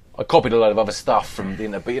together, I copied a load of other stuff from,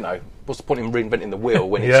 but what's the point in reinventing the wheel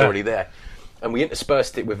when it's already there? And we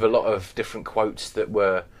interspersed it with a lot of different quotes that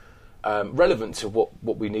were relevant to what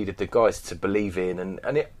we needed the guys to believe in, and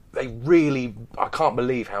I can't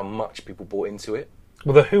believe how much people bought into it.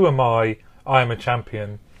 Well, the who am I am a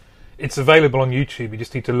champion, it's available on YouTube, you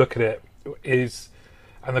just need to look at it, and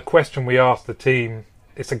the question we asked the team,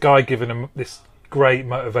 it's a guy giving them this great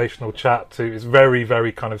motivational chat it's very,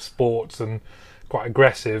 very kind of sports and quite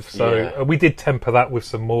aggressive, so we did temper that with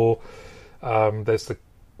some more, there's the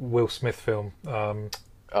Will Smith film. Pursuit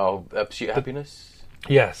of Happiness?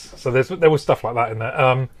 Yes, so there was stuff like that in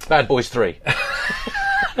there. Bad Boys 3.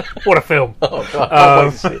 What a film! Oh,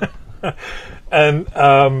 God, and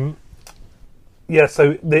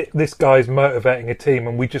so this guy's motivating a team,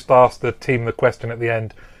 and we just asked the team the question at the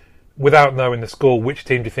end, without knowing the score, which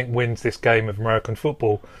team do you think wins this game of American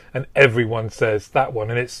football? And everyone says that one,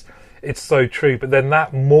 and it's so true. But then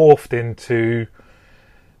that morphed into,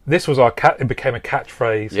 this was it became a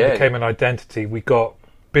catchphrase, it became an identity. We got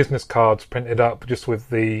business cards printed up just with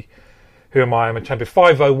the who am I am a champion.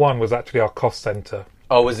 501 was actually our cost centre.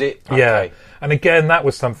 Oh, was it? Okay. Yeah. And again, that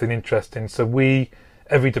was something interesting. So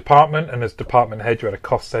every department, and as department head, you had a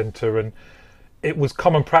cost centre, and it was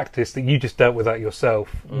common practice that you just dealt with that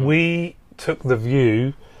yourself. We took the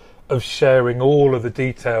view of sharing all of the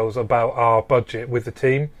details about our budget with the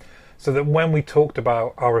team, so that when we talked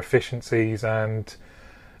about our efficiencies and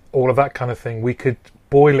all of that kind of thing, we could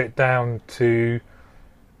boil it down to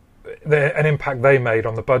an impact they made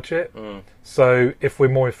on the budget. So if we're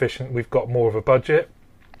more efficient, we've got more of a budget,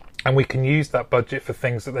 and we can use that budget for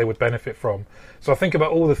things that they would benefit from. So I think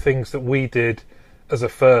about all the things that we did as a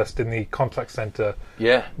first in the contact centre.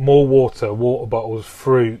 Yeah. More water bottles,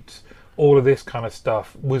 fruit, all of this kind of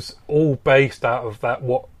stuff was all based out of that,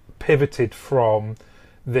 what pivoted from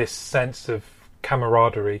this sense of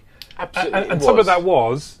camaraderie. Absolutely. And some of that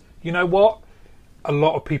was, you know what? A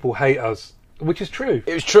lot of people hate us, which is true.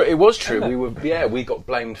 It was true. It was true. We got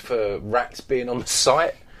blamed for rats being on the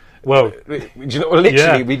site. Well, Do you know?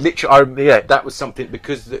 Literally, that was something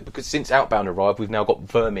because since Outbound arrived, we've now got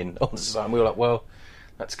vermin on the site. And we were like, well,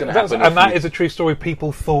 that's going to happen. And that is a true story.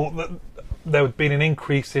 People thought that there had been an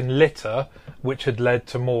increase in litter, which had led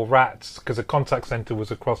to more rats because a contact centre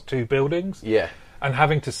was across 2 buildings. Yeah. And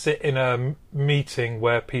having to sit in a meeting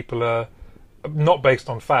where people are not based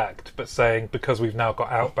on fact, but saying because we've now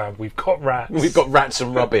got Outbound, we've got rats. We've got rats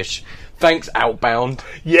and rubbish. Thanks, Outbound.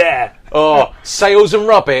 Yeah. Oh, sales and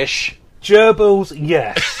rubbish. Gerbils,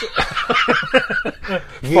 yes.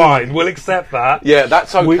 Fine, we'll accept that. Yeah,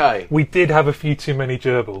 that's okay. We did have a few too many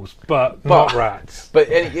gerbils, but not rats. But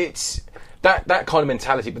it's that kind of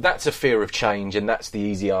mentality. But that's a fear of change, and that's the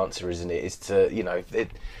easy answer, isn't it? Is to, you know,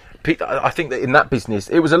 I think that in that business,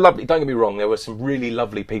 it was a lovely. Don't get me wrong, there were some really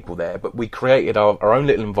lovely people there, but we created our own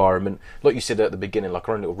little environment, like you said at the beginning, like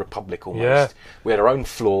our own little republic almost. Yeah. We had our own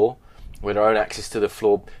floor, we had our own access to the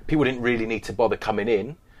floor. People didn't really need to bother coming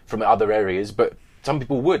in from other areas, but some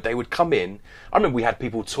people would. They would come in. I remember we had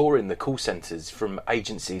people touring the call centres from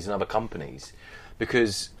agencies and other companies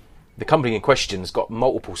because the company in question's got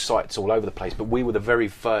multiple sites all over the place, but we were the very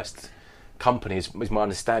first company, is my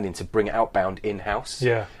understanding, to bring Outbound in-house.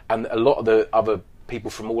 Yeah. And a lot of the other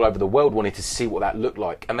people from all over the world wanted to see what that looked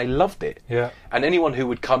like, and they loved it. Yeah. And anyone who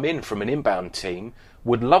would come in from an inbound team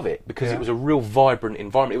would love it because it was a real vibrant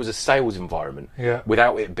environment. It was a sales environment. Yeah.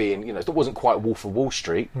 Without it being, you know, it wasn't quite Wolf of Wall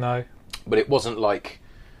Street. No. But it wasn't like,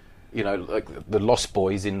 you know, like the Lost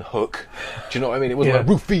Boys in Hook. Do you know what I mean? It wasn't like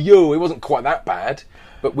Rufio. It wasn't quite that bad.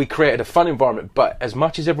 But we created a fun environment. But as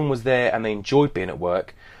much as everyone was there and they enjoyed being at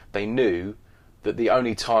work, they knew that the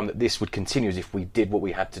only time that this would continue is if we did what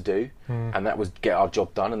we had to do, and that was get our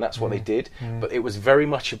job done, and that's what they did. But it was very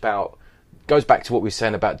much about, goes back to what we were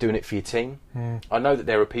saying about doing it for your team. I know that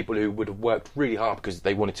there are people who would have worked really hard because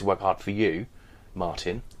they wanted to work hard for you,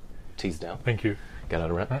 Martin Teasdale. Thank you. Get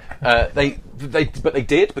out of around. But they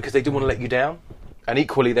did because they didn't want to let you down. And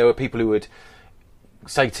equally, there were people who would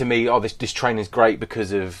say to me, "Oh, this training's great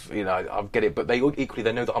because of, you know, I get it." But they know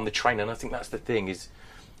that I'm the trainer, and I think that's the thing is.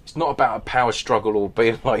 It's not about a power struggle or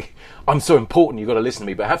being like, I'm so important, you've got to listen to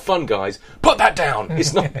me, but have fun, guys. Put that down.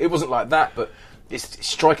 It's not. It wasn't like that, but it's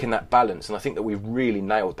striking that balance, and I think that we really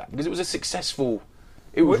nailed that because it was a successful.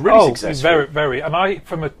 It was really successful. Very, very. And I,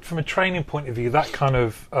 from a training point of view, that kind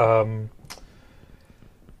of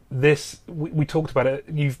we talked about it.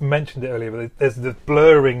 You've mentioned it earlier, but there's the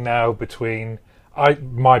blurring now between.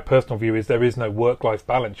 My personal view is there is no work-life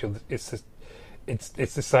balance. It's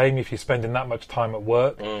the same if you're spending that much time at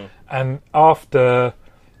work. And after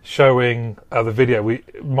showing the video,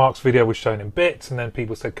 Mark's video was shown in bits, and then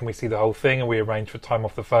people said, "Can we see the whole thing?" And we arranged for time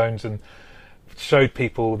off the phones and showed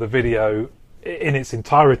people the video in its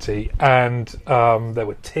entirety. And there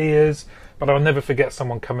were tears, but I'll never forget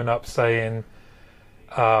someone coming up saying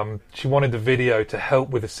she wanted the video to help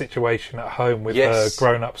with a situation at home with her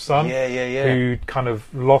grown-up son, who kind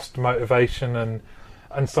of lost motivation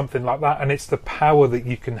and something like that. And it's the power that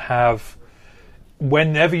you can have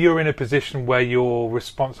whenever you're in a position where you're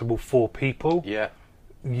responsible for people. Yeah.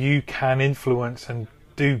 You can influence and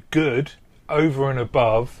do good over and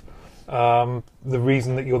above the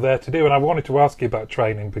reason that you're there to do. And I wanted to ask you about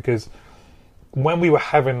training because when we were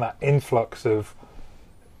having that influx of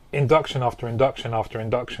induction after induction after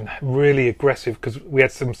induction, really aggressive, because we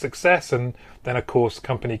had some success, and then of course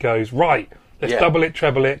company goes, right, let's double it,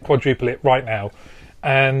 treble it, quadruple it right now.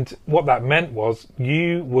 And what that meant was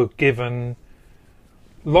you were given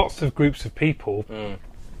lots of groups of people.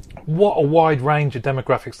 What a wide range of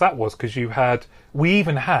demographics that was, because we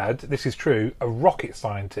even had, this is true, a rocket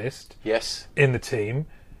scientist in the team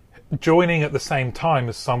joining at the same time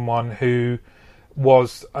as someone who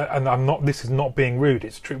was, and this is not being rude,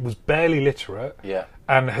 it's true, was barely literate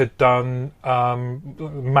and had done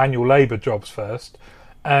manual labour jobs first.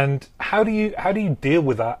 And how do you deal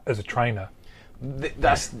with that as a trainer?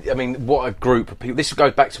 What a group of people. This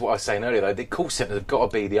goes back to what I was saying earlier, though. The call centres have got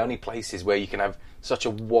to be the only places where you can have such a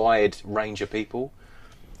wide range of people.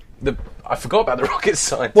 I forgot about the rocket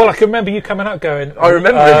scientist. Well, I can remember you coming out going, I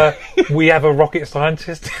remember we have a rocket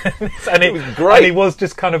scientist. And it was great. And he was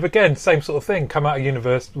just kind of, again, same sort of thing. Come out of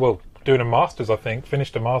university, well, doing a master's, I think,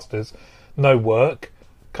 finished a master's, no work,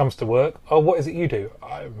 comes to work. Oh, what is it you do?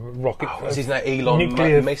 Rocket. What's his name? Elon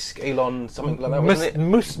nuclear- Musk? Elon something like that, wasn't it?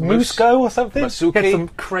 Musco or something? Masuki? He had some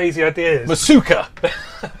crazy ideas. Masuka.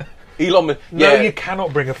 Elon. No, Yeah. you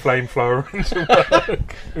cannot bring a flamethrower into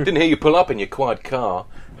work. Didn't hear you pull up in your quad car.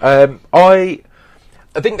 I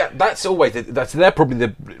think that's always they're probably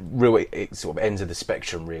the real sort of ends of the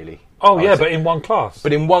spectrum, really. Oh, yeah, but in one class.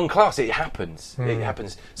 But in one class, it happens. It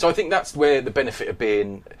happens. So I think that's where the benefit of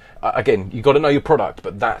being. Again, you've got to know your product,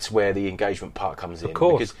 but that's where the engagement part comes in. Of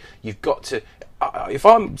course. Because you've got to. If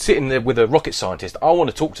I'm sitting there with a rocket scientist, I want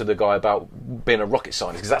to talk to the guy about being a rocket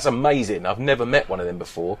scientist because that's amazing. I've never met one of them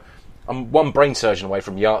before. I'm one brain surgeon away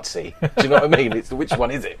from Yahtzee. Do you know what I mean? It's which one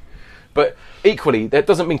is it? But equally, that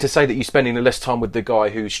doesn't mean to say that you're spending less time with the guy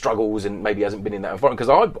who struggles and maybe hasn't been in that environment.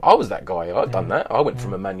 Because I was that guy. I've done that. I went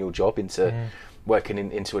from a manual job into working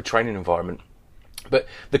into a training environment. But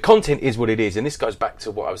the content is what it is. And this goes back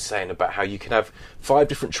to what I was saying about how you can have 5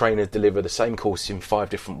 different trainers deliver the same course in 5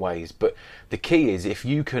 different ways. But the key is if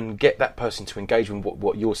you can get that person to engage with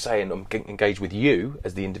what you're saying and engage with you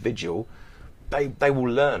as the individual, they will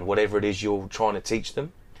learn whatever it is you're trying to teach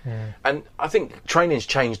them. And I think training's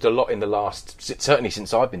changed a lot in the last, certainly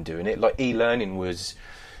since I've been doing it. Like e-learning it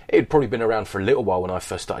had probably been around for a little while when I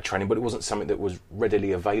first started training, but it wasn't something that was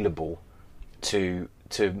readily available to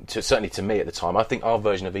certainly to me at the time. I think our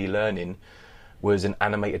version of e-learning was an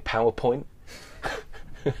animated PowerPoint.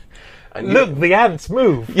 And Look, the ants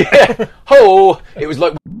move. yeah, it was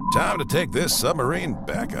like Time to take this submarine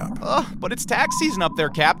back up. But it's tax season up there,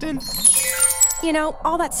 Captain. You know,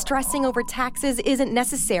 all that stressing over taxes isn't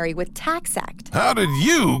necessary with TaxAct. How did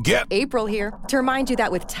you get... April here to remind you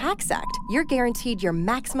that with TaxAct, you're guaranteed your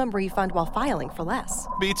maximum refund while filing for less.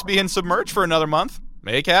 Beats being submerged for another month.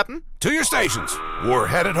 Hey, Captain? To your stations. We're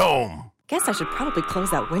headed home. Guess I should probably close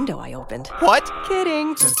that window I opened. What?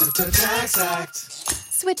 Kidding. TaxAct.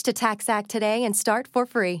 Switch to TaxAct today and start for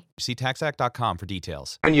free. See taxact.com for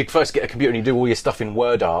details. when you first get a computer and you do all your stuff in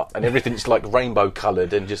word art and everything's like rainbow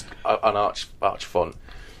coloured and just an arch font.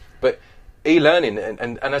 But e-learning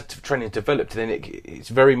and as training developed, then it's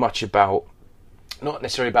very much about, not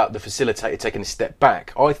necessarily about the facilitator taking a step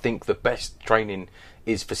back. I think the best training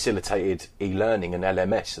is facilitated e-learning and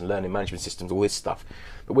LMS and learning management systems, all this stuff.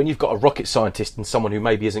 But when you've got a rocket scientist and someone who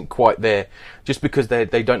maybe isn't quite there, just because they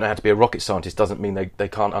don't know how to be a rocket scientist doesn't mean they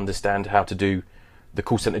can't understand how to do the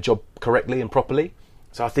call centre job correctly and properly.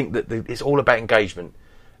 So I think that it's all about engagement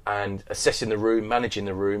and assessing the room, managing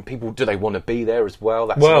the room. People, do they want to be there as well?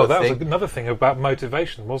 That was another thing about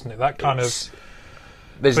motivation, wasn't it? That kind of...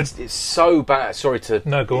 It's so bad. Sorry to...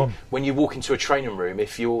 No, go on. When you walk into a training room,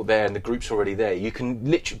 if you're there and the group's already there, you can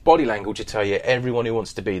literally... Body language will tell you everyone who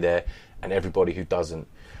wants to be there and everybody who doesn't.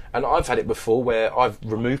 And I've had it before where I've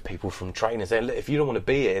removed people from training saying, look, if you don't want to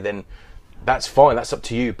be here, then that's fine, that's up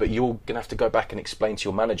to you, but you're going to have to go back and explain to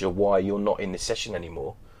your manager why you're not in this session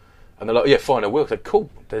anymore. And they're like, yeah, fine, I will. So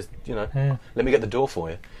cool, there's, let me get the door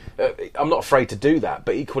for you. I'm not afraid to do that,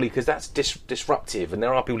 but equally, because that's disruptive, and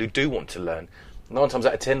there are people who do want to learn. 9 times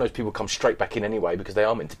out of 10, those people come straight back in anyway because they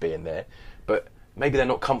are meant to be in there, but maybe they're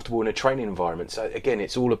not comfortable in a training environment. So again,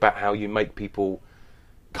 it's all about how you make people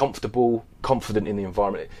comfortable, confident in the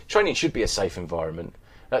environment. Training should be a safe environment.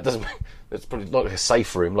 That's probably not like a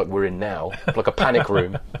safe room like we're in now, like a panic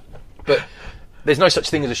room. But there's no such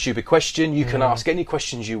thing as a stupid question. You can ask any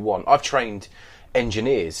questions you want. I've trained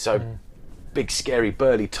engineers, so big, scary,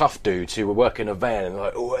 burly, tough dudes who work in a van and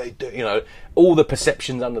like, all the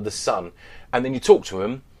perceptions under the sun. And then you talk to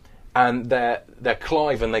them, and they're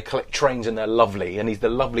Clive, and they collect trains, and they're lovely, and he's the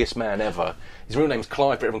loveliest man ever. His real name's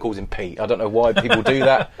Clive, but everyone calls him Pete. I don't know why people do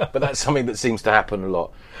that, but that's something that seems to happen a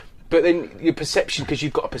lot. But then your perception, because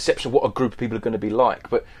you've got a perception of what a group of people are going to be like,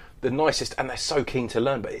 but the nicest, and they're so keen to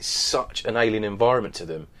learn, but it's such an alien environment to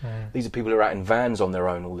them. These are people who are out in vans on their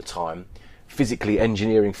own all the time, physically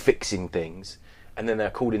engineering, fixing things, and then they're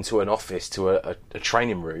called into an office, to a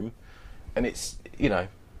training room, and it's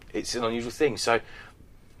an unusual thing. So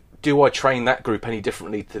do I train that group any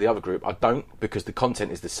differently to the other group? I don't, because the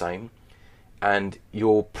content is the same, and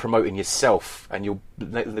you're promoting yourself, and you're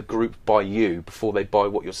letting the group buy you before they buy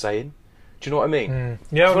what you're saying. Do you know what I mean?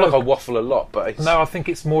 Yeah, I feel like I waffle a lot, but no, I think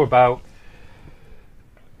it's more about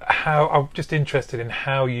how... I'm just interested in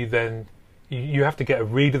how you then... You have to get a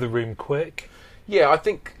read of the room quick. Yeah, I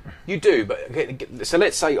think you do. But so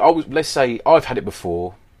let's say I've had it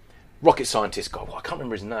before. Rocket scientist, God, I can't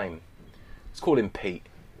remember his name. Let's call him Pete.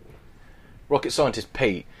 Rocket scientist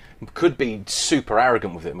Pete could be super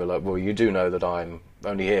arrogant with it. And we're like, well, you do know that I'm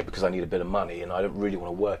only here because I need a bit of money and I don't really want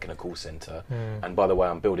to work in a call centre. And by the way,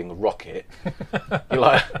 I'm building a rocket. You're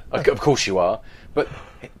like, of course you are. But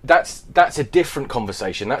that's a different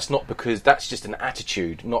conversation. That's not because that's just an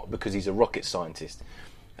attitude, not because he's a rocket scientist.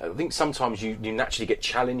 I think sometimes you naturally get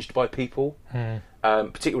challenged by people,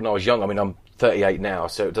 particularly when I was young. I mean, I'm 38 now,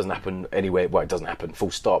 so it doesn't happen anywhere. Well, it doesn't happen, full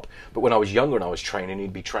stop. But when I was younger and I was training,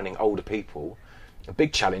 you'd be training older people. A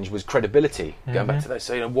big challenge was credibility. Going back to that,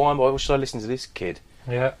 saying, why should I listen to this kid?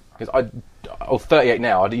 Yeah. Because I'm 38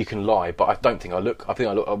 now. You can lie, but I don't think I look. I think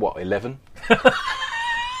I look at what, 11?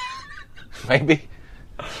 Maybe.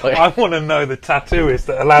 Like, I want to know the tattooist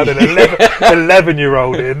that allowed an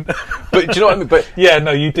 11-year-old in. But do you know what I mean? But yeah,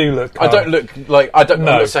 no, you do look. I don't look like I don't.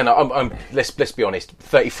 No. I'm not saying that. I'm let's be honest.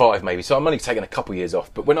 35 maybe. So I'm only taking a couple years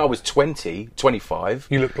off. But when I was 25,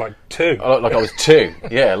 you looked like 2. I looked like I was 2.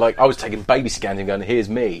 Yeah, like I was taking baby scans and going, "Here's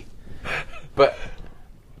me." But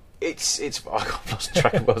it's I've lost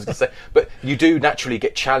track of what I was going to say. But you do naturally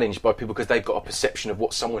get challenged by people because they've got a perception of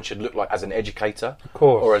what someone should look like as an educator, of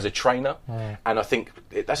course, or as a trainer. And I think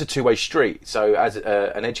that's a two-way street. So as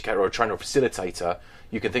an educator or a trainer or facilitator,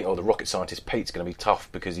 you can think, oh, the rocket scientist Pete's going to be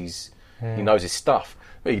tough because he knows his stuff.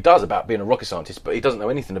 But he does about being a rocket scientist, but he doesn't know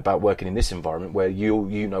anything about working in this environment where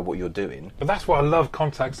you know what you're doing. But that's why I love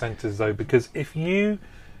contact centres, though, because if you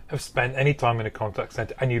have spent any time in a contact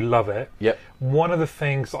centre and you love it, one of the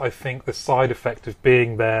things that I think the side effect of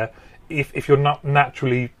being there, if you're not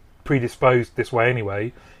naturally predisposed this way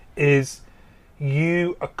anyway, is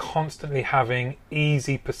you are constantly having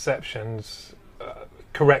easy perceptions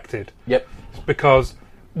corrected. Yep. Because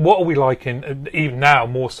what are we like even now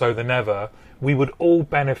more so than ever, we would all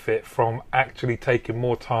benefit from actually taking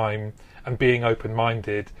more time and being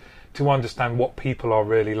open-minded to understand what people are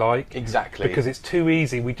really like. Exactly. Because it's too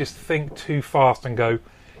easy. We just think too fast and go,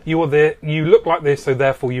 you are there, you look like this, so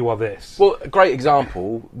therefore you are this. Well, a great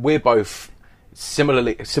example, we're both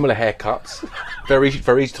similar haircuts,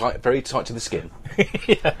 very tight to the skin.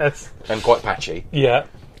 Yes. And quite patchy. Yeah.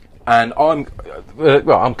 And I'm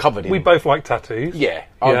covered in... We both like tattoos. Yeah,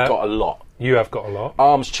 I've got a lot. You have got a lot.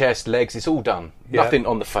 Arms, chest, legs, it's all done. Yeah. Nothing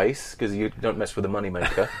on the face, because you don't mess with the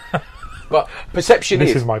moneymaker. But perception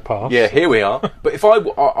This is my past. Yeah, here we are. But if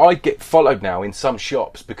I get followed now in some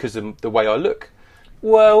shops because of the way I look.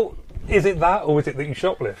 Well, is it that, or is it that you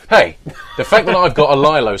shoplift? Hey, the fact that I've got a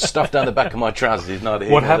Lilo stuffed down the back of my trousers is neither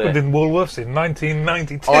here What nor happened there. in Woolworths in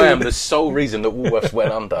 1992? I am the sole reason that Woolworths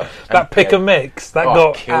went under. That pick and mix, that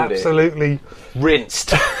got killed absolutely...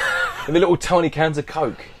 rinsed. In the little tiny cans of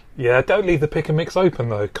Coke. Yeah, don't leave the pick and mix open,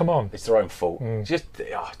 though. Come on. It's their own fault.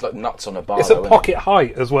 It's like nuts on a bar. It's at pocket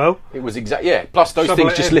height as well. It was yeah. Plus those Shovel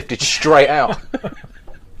things it just in. lifted straight out.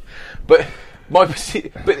 But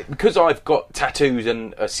because I've got tattoos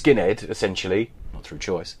and a skinhead, essentially, not through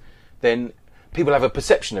choice, then people have a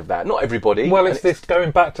perception of that. Not everybody. Well, it's this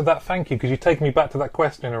going back to that. Thank you, because you take me back to that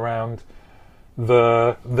question around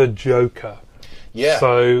the Joker. Yeah.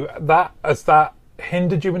 So has that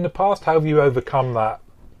hindered you in the past? How have you overcome that?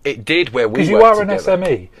 It did where we Because you worked are an together.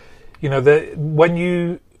 SME. You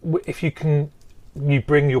know, if you can, you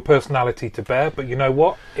bring your personality to bear. But you know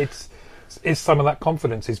what? It's some of that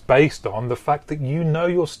confidence is based on the fact that you know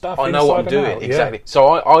your stuff. I know what I'm inside and doing, out. exactly. Yeah. So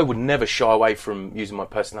I would never shy away from using my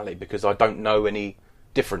personality because I don't know any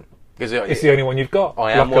different. Because It's the only one you've got.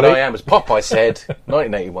 I am luckily. what I am, as Popeye said,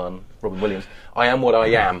 1981, Robin Williams. I am what I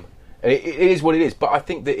am. And it is what it is. But I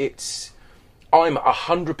think that I'm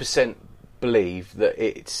 100% believe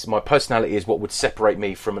that my personality is what would separate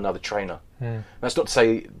me from another trainer. That's not to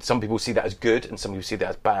say some people see that as good and some people see that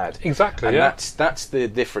as bad. Exactly, and yeah. that's the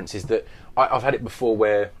difference. Is that I've had it before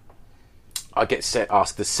where I get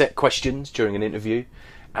asked the set questions during an interview,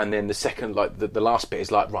 and then the second, like the last bit is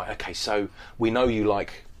like, right, okay, so we know you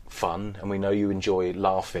like fun and we know you enjoy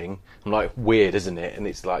laughing. I'm like, weird, isn't it? And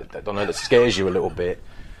it's like, I don't know, that scares you a little bit.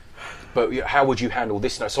 But how would you handle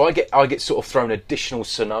this now? So I get sort of thrown additional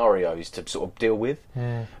scenarios to sort of deal with,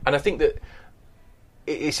 and I think that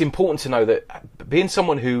it's important to know that being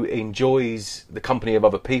someone who enjoys the company of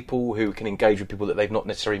other people, who can engage with people that they've not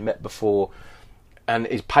necessarily met before, and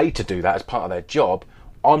is paid to do that as part of their job,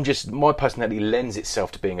 my personality lends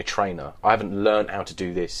itself to being a trainer. I haven't learned how to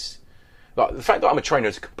do this. Like the fact that I'm a trainer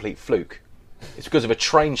is a complete fluke. It's because of a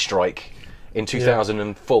train strike in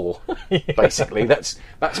 2004, basically. That's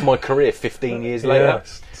my career 15 years later.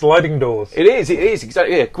 Yes. Sliding doors. It is,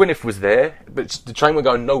 exactly. Yeah, Gwyneth was there, but the train were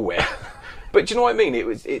going nowhere. But do you know what I mean?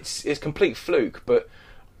 It's complete fluke, but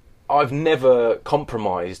I've never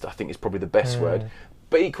compromised, I think is probably the best word.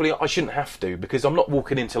 But equally, I shouldn't have to, because I'm not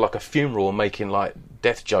walking into like a funeral and making like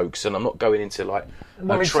death jokes, and I'm not going into like.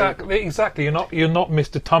 Well, exactly. You're not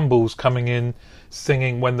Mr. Tumbles coming in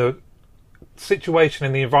singing when the situation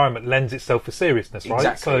in the environment lends itself for seriousness, right?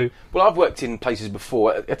 Exactly. So, well, I've worked in places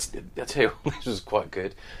before. I tell you, this was quite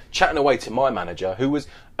good. Chatting away to my manager, who was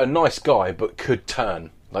a nice guy but could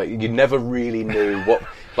turn. Like, you never really knew what.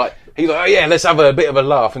 Like, he's like, oh yeah, let's have a bit of a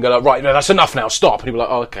laugh and go like, right, no, that's enough now. Stop. And he'd be like,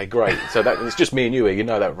 oh, okay, great. So it's just me and you here. You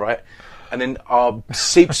know that, right? And then our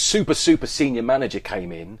super senior manager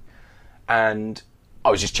came in, and I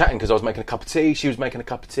was just chatting because I was making a cup of tea. She was making a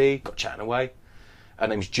cup of tea. Got chatting away. Her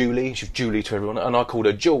name's Julie. She was Julie to everyone, and I called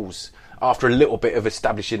her Jules. After a little bit of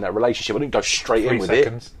establishing that relationship, I didn't go straight in with 3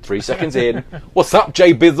 seconds. it. 3 seconds in. What's up,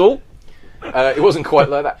 Jay Bizzle? It wasn't quite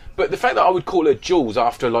like that. But the fact that I would call her Jules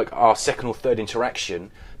after like our second or third interaction,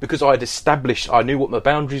 because I had established, I knew what my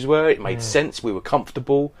boundaries were, it made sense, we were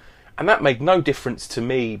comfortable, and that made no difference to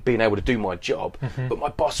me being able to do my job. But my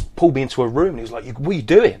boss pulled me into a room and he was like, what are you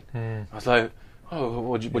doing? I was like, oh,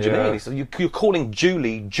 what do you mean? He said, you're calling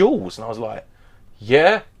Julie Jules? And I was like,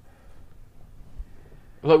 yeah?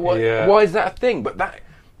 Like, what? Yeah. Why is that a thing? But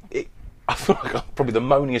I feel like I'm probably the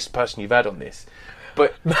moaniest person you've had on this.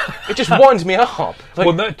 But it just winds me up. Like,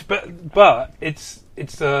 well, no, but it's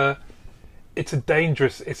a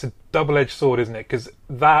dangerous, it's a double-edged sword, isn't it? Because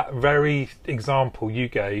that very example you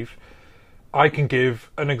gave, I can give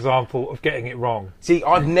an example of getting it wrong. see,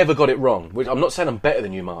 I've never got it wrong. Which I'm not saying I'm better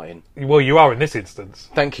than you, Martin. Well, you are in this instance.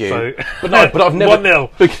 Thank you. So, But I've never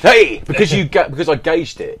 1-0. Hey, because I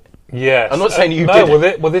gauged it. Yes. I'm not saying you no,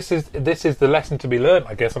 didn't. Well, this is the lesson to be learned,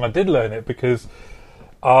 I guess, and I did learn it because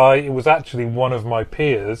it was actually one of my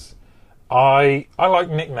peers. I like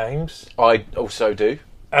nicknames, I also do.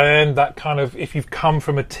 and that kind of, if you've come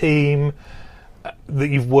from a team that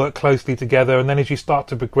you've worked closely together, and then as you start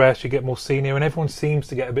to progress, you get more senior, and everyone seems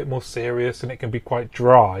to get a bit more serious, and it can be quite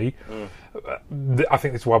dry. I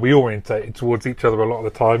think that's why we orientate towards each other a lot of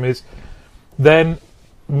the time. Is then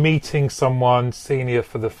meeting someone senior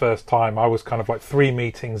for the first time. I was kind of like 3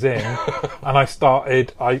 meetings in, and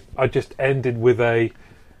I just ended with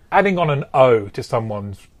adding on an O to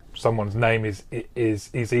someone's name is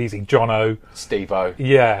easy. John O. Steve-O.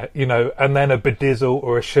 Yeah, and then a bedizzle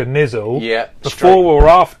or a shenizzle. Yeah, Before straight. or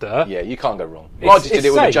after. Yeah, you can't go wrong. Well, I just did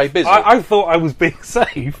it with a Jay safe. Bizzle. I thought I was being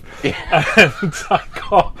safe, and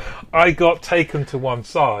I got taken to one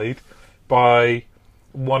side by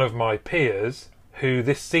one of my peers, who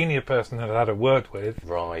this senior person had a word with,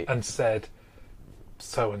 Right. and said,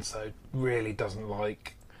 so and so really doesn't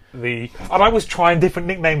like and I was trying different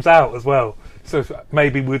nicknames out as well, so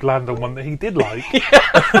maybe we'd land on one that he did like.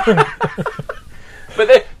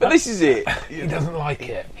 But this is it. He doesn't like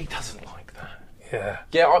it. He doesn't like that. Yeah.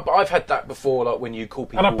 Yeah, I've had that before. Like when you call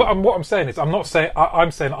people. And what I'm saying is, I'm saying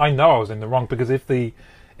I know I was in the wrong, because if the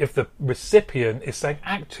recipient is saying,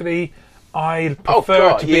 actually, I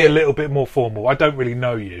prefer to be a little bit more formal. I don't really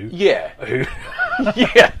know you. Yeah.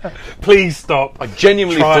 Yeah. Please stop. I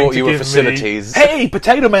genuinely trying thought to you were give facilities. me, hey,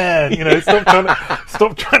 Potato Man.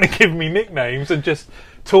 Stop trying to give me nicknames and just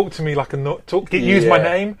talk to me like use my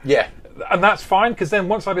name. Yeah. And that's fine, because then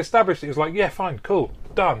once I'd established it, it was like, yeah, fine, cool,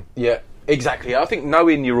 done. Yeah. Exactly. I think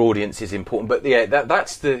knowing your audience is important, but yeah,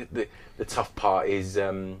 that's the tough part. Is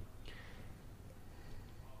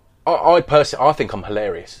I personally, I think I'm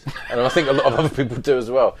hilarious, and I think a lot of other people do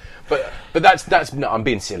as well. But that's no, I'm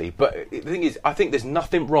being silly. But the thing is, I think there's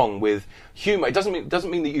nothing wrong with humour. It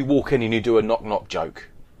doesn't mean that you walk in and you do a knock joke.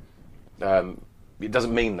 It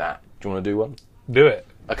doesn't mean that. Do you want to do one? Do it.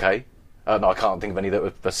 Okay. No, I can't think of any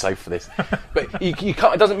that are safe for this. But you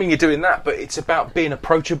can't. It doesn't mean you're doing that. But it's about being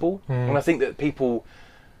approachable, and I think that people.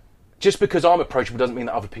 Just because I'm approachable doesn't mean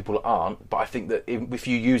that other people aren't, but I think that if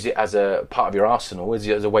you use it as a part of your arsenal, as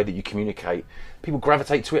a way that you communicate, people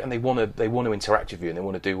gravitate to it and they want to interact with you and they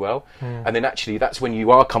want to do well. And then actually that's when you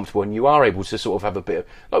are comfortable and you are able to sort of have a bit of...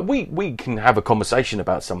 Like we can have a conversation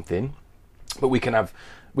about something, but we can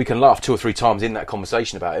laugh 2 or 3 times in that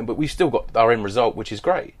conversation about it, but we've still got our end result, which is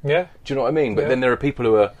great. Yeah. Do you know what I mean? But then there are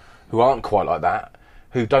people who aren't quite like that,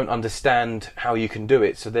 who don't understand how you can do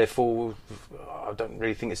it, so therefore... I don't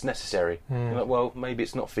really think it's necessary. You're like, well, maybe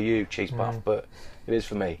it's not for you, cheese puff, but it is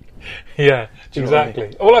for me. Yeah, Do you know what I exactly.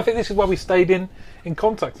 mean? Well, I think this is why we stayed in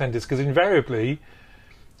contact centres, because invariably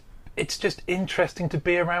it's just interesting to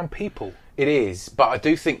be around people. It is, but I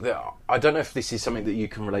do think that, I don't know if this is something that you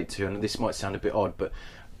can relate to, and this might sound a bit odd, but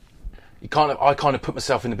I kind of put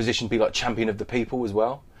myself in the position to be like champion of the people as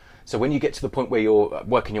well. So when you get to the point where you're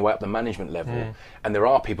working your way up the management level, and there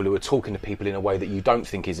are people who are talking to people in a way that you don't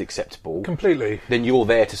think is acceptable, Completely. then you're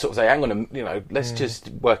there to sort of say, hang on, let's just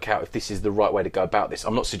work out if this is the right way to go about this.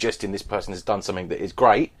 I'm not suggesting this person has done something that is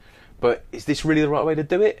great, but is this really the right way to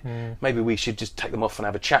do it? Maybe we should just take them off and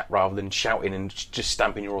have a chat rather than shouting and just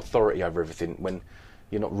stamping your authority over everything when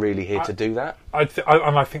you're not really here to do that. And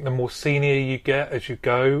I think the more senior you get as you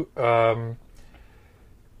go,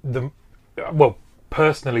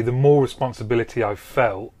 personally, the more responsibility I've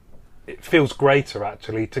felt, it feels greater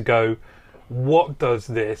actually to go, what does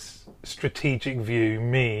this strategic view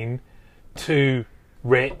mean to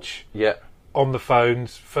Rich on the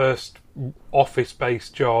phones, first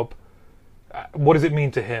office-based job? What does it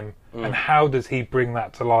mean to him, and how does he bring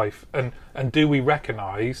that to life? And do we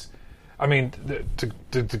recognise? I mean,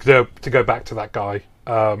 to go back to that guy.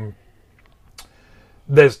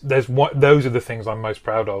 Those are the things I'm most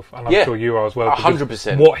proud of, and I'm sure you are as well.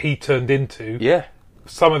 100%. What he turned into. Yeah.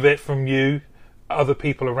 Some of it from you, other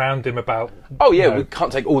people around him about. Oh yeah, we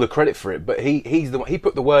can't take all the credit for it, but he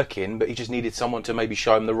put the work in, but he just needed someone to maybe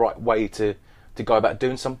show him the right way to go about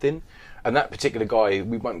doing something. And that particular guy,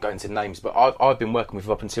 we won't go into names, but I've been working with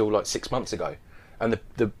him up until like 6 months ago, and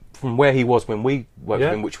the from where he was when we worked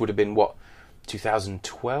with him, which would have been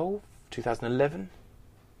 2012, 2011.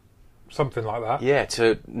 Something like that. Yeah,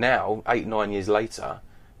 to now, 8-9 years later,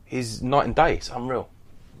 is night and day. It's unreal.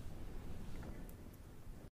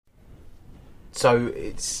 So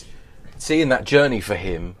it's seeing that journey for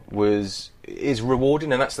him is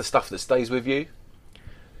rewarding, and that's the stuff that stays with you.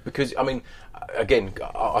 Because I mean, again,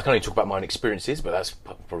 I can only talk about my own experiences, but that's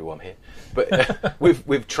probably why I'm here. But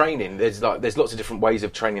with training, there's lots of different ways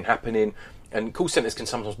of training happening. And call centres can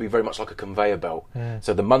sometimes be very much like a conveyor belt.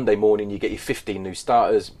 So the Monday morning, you get your 15 new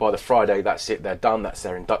starters. By the Friday, that's it. They're done. That's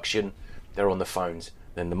their induction. They're on the phones.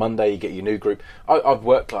 Then the Monday, you get your new group. I've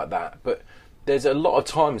worked like that. But there's a lot of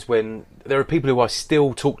times when there are people who I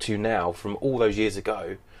still talk to now from all those years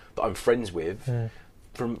ago that I'm friends with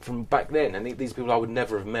from back then. And these people I would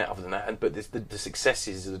never have met other than that. But the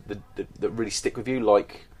successes that really stick with you,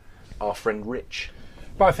 like our friend Rich.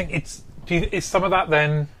 But I think is some of that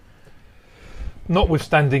then...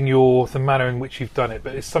 Notwithstanding the manner in which you've done it,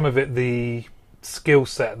 but is some of it the skill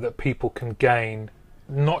set that people can gain,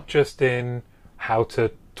 not just in how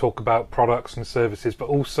to talk about products and services, but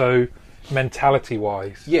also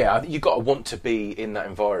mentality-wise? Yeah, you've got to want to be in that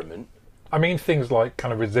environment. I mean, things like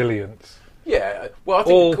kind of resilience. Yeah, well, I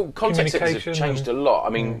think contact centres have changed a lot. I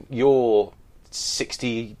mean, you're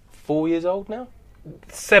 64 years old now?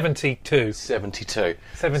 72. 72.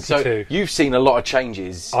 So 72. you've seen a lot of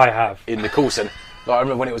changes. I have. In the call centre. Like, I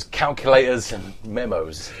remember when it was calculators and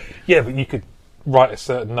memos. Yeah, but you could write a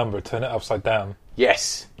certain number, turn it upside down.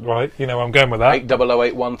 Yes. Right? You know where I'm going with that.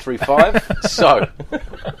 8008135. So,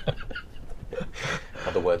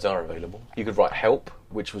 other words are available. You could write help,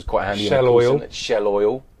 which was quite handy. Shell oil. Shell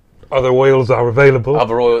oil. Other oils are available.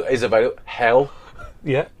 Other oil is available. Hell.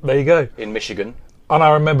 Yeah, there you go. In Michigan. And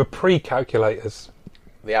I remember pre-calculators.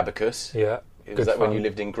 The abacus. Yeah. Was that when you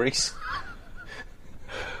lived in Greece?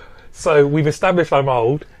 So we've established I'm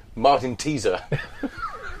old. Martin Teaser.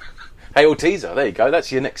 Hail Teaser. There you go.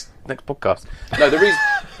 That's your next podcast. No,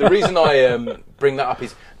 the reason I bring that up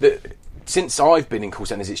is that since I've been in call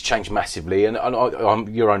centres, it's changed massively. And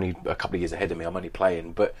you're only a couple of years ahead of me. I'm only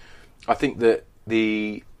playing, but I think that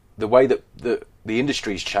the way that the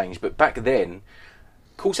industry's changed. But back then,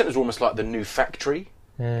 call centres were almost like the new factory,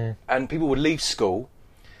 and people would leave school.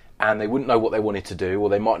 And they wouldn't know what they wanted to do, or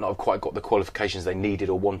they might not have quite got the qualifications they needed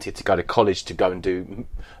or wanted to go to college to go and do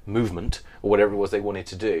movement or whatever it was they wanted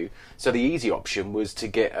to do. So the easy option was to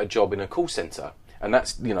get a job in a call centre, and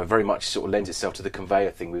that's very much sort of lends itself to the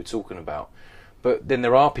conveyor thing we were talking about. But then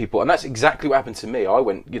there are people, and that's exactly what happened to me. I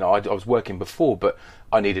went, I was working before, but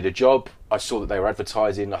I needed a job. I saw that they were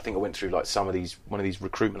advertising. I think I went through like one of these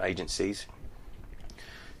recruitment agencies,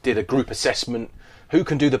 did a group assessment. Who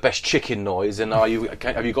can do the best chicken noise? And have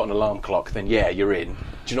you got an alarm clock? Then yeah, you're in. Do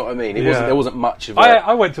you know what I mean? There wasn't much of.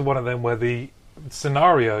 I went to one of them where the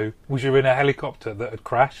scenario was you're in a helicopter that had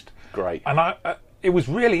crashed. Great. And it was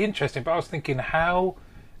really interesting. But I was thinking, how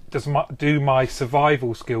do my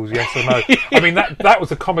survival skills? Yes or no? I mean, that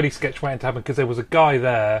was a comedy sketch waiting to happen because there was a guy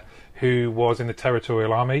there who was in the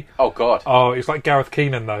Territorial Army. Oh, God. Oh, it's like Gareth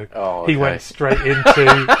Keenan, though. Oh, okay. He went straight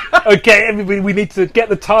into, okay, everybody, we need to get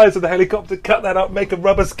the tyres of the helicopter, cut that up, make a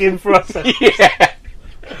rubber skin for us. Yeah.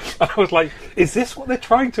 I was like, is this what they're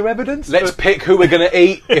trying to evidence? Let's pick who we're going to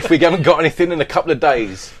eat if we haven't got anything in a couple of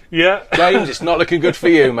days. Yeah. James, it's not looking good for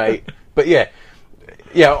you, mate. But yeah,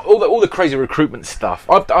 Yeah, all the crazy recruitment stuff.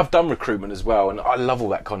 I've done recruitment as well, and I love all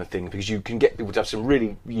that kind of thing because you can get people to have some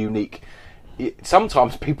really unique.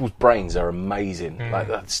 Sometimes people's brains are amazing. Like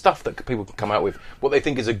the stuff that people can come out with, what they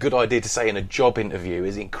think is a good idea to say in a job interview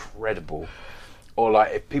is incredible. Or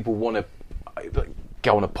like if people want to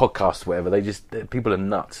go on a podcast, or whatever, people are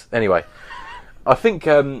nuts. Anyway, I think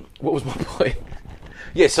what was my point?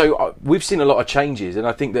 Yeah, so we've seen a lot of changes, and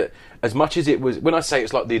I think that as much as it was, when I say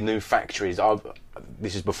it's like the new factories,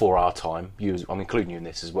 this is before our time. I'm including you in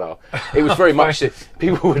this as well. It was very much that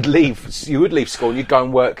people would leave. You would leave school and you'd go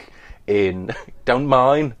and work in, don't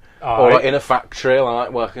mind, or like in a factory,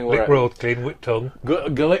 like working Lick wherever. road clean with tongue.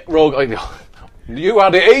 Lick road. You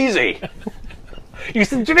had it easy. You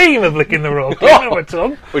used to dream of licking the road clean with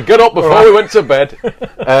tongue. We'd get up before we went to bed.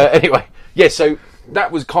 Anyway, yeah. So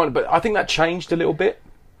that was kind of, but I think that changed a little bit.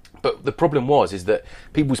 But the problem is that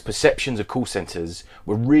people's perceptions of call centres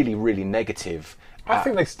were really, really negative. I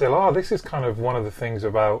think they still are. This is kind of one of the things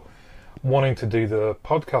about wanting to do the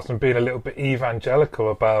podcast and being a little bit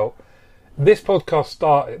evangelical about this podcast.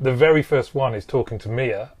 Started, the very first one is talking to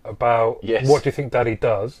Mia about what do you think Daddy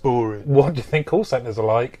does? Boring. What do you think call centres are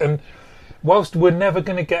like? And whilst we're never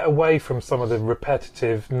going to get away from some of the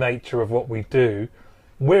repetitive nature of what we do,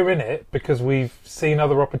 we're in it because we've seen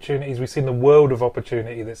other opportunities. We've seen the world of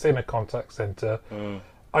opportunity that's in a contact centre.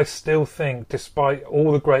 I still think, despite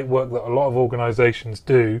all the great work that a lot of organisations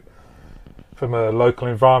do, from a local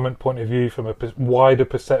environment point of view, from a wider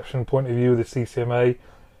perception point of view of the CCMA,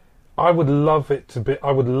 I would love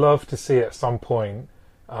to see at some point.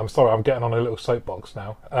 I'm sorry, I'm getting on a little soapbox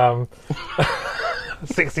now.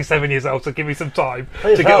 67 years old, so give me some time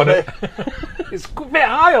to get on it. It's a bit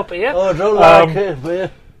high up here. Oh, I don't like it,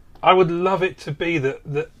 but I would love it to be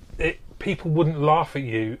that people wouldn't laugh at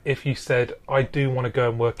you if you said, "I do want to go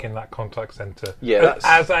and work in that contact centre." Yeah,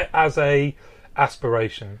 as a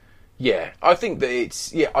aspiration. Yeah, I think that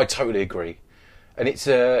it's. Yeah, I totally agree, and it's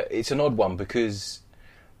an odd one because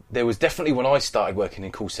there was definitely when I started working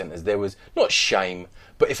in call centres, there was not shame,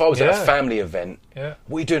 but if I was at a family event,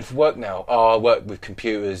 what are you doing for work now? Oh, I work with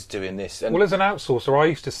computers doing this. And well, as an outsourcer, I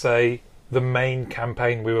used to say the main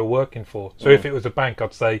campaign we were working for. So if it was a bank,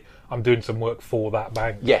 I'd say I'm doing some work for that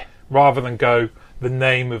bank. Yeah. Rather than go the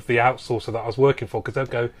name of the outsourcer that I was working for, because they'd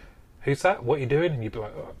go, "Who's that? What are you doing?" And you'd be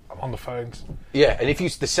like, "Oh, I'm on the phones." Yeah, and if you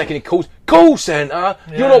the second it calls call centre,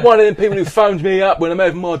 you're not one of them people who phones me up when I'm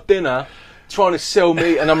having my dinner, trying to sell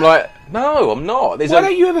me, and I'm like, no, I'm not. Why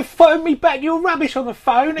don't you ever phone me back? You're rubbish on the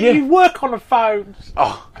phone, and you work on the phones.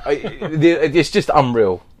 It's just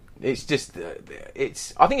unreal. It's just,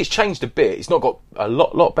 I think it's changed a bit. It's not got a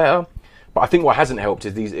lot better, but I think what hasn't helped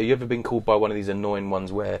is these. Have you ever been called by one of these annoying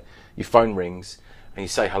ones where your phone rings and you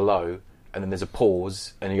say hello, and then there's a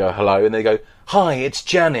pause, and you go hello, and they go, "Hi, it's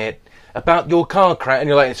Janet about your car crash," and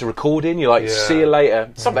you're like, it's a recording. You're like, "See you later."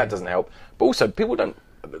 Some of that doesn't help, but also people don't.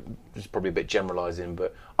 It's probably a bit generalising,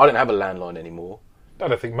 but I don't have a landline anymore. I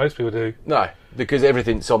don't think most people do. No, because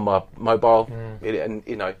everything's on my mobile, and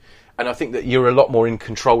you know, and I think that you're a lot more in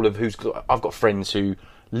control of who's. I've got friends who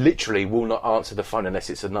literally will not answer the phone unless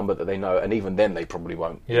it's a number that they know, and even then they probably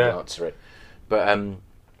won't even answer it. But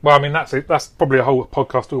well, I mean that's probably a whole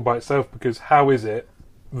podcast all by itself, because how is it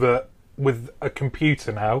that with a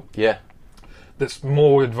computer now, that's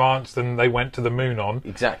more advanced than they went to the moon on.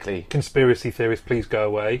 Exactly. Conspiracy theorists, please go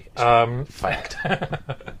away. Fact.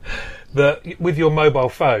 That with your mobile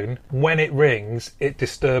phone, when it rings, it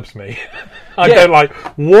disturbs me. I go like,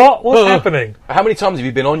 what's happening? How many times have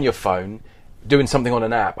you been on your phone doing something on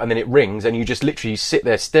an app and then it rings and you just literally sit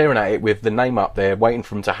there staring at it with the name up there waiting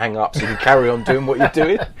for them to hang up so you can carry on doing what you're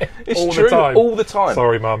doing? It's all true. The time. All the time.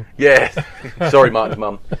 Sorry, Mum. Yeah. Sorry, Martin's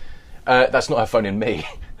mum. That's not her phoning me.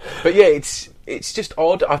 But yeah, it's just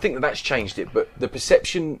odd. I think that's changed it. But the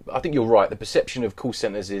perception, I think you're right, the perception of call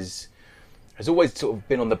centres has always sort of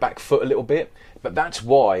been on the back foot a little bit. But that's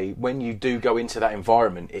why when you do go into that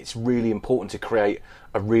environment, it's really important to create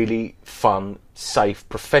a really fun, safe,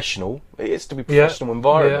 professional. It is to be professional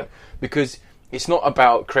environment because it's not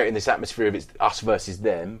about creating this atmosphere of it's us versus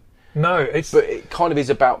them. No, but it kind of is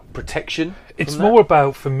about protection. It's more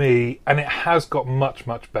about, for me, and it has got much,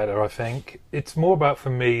 much better, I think. It's more about, for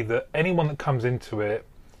me, that anyone that comes into it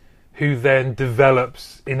who then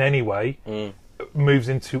develops in any way, moves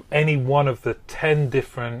into any one of the 10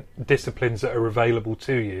 different disciplines that are available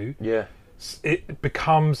to you, it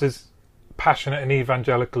becomes as passionate and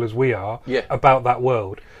evangelical as we are about that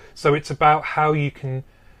world. So it's about how you can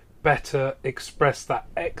better express that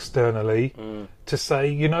externally to say,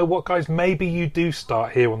 you know what, guys, maybe you do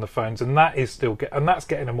start here on the phones, and that is still that's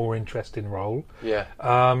getting a more interesting role.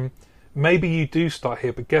 maybe you do start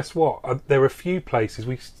here, but guess what? There are a few places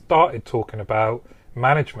we started talking about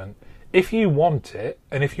management. If you want it,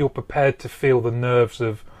 and if you're prepared to feel the nerves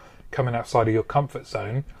of coming outside of your comfort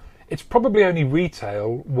zone, it's probably only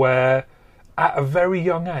retail where at a very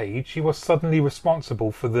young age you are suddenly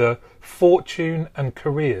responsible for the fortune and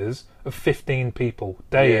careers of 15 people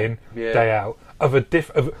day in, day out, of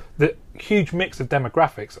the huge mix of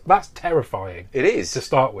demographics. That's terrifying. It is. To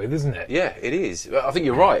start with, isn't it? Yeah, it is. I think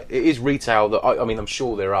you're right. It is retail that, I mean, I'm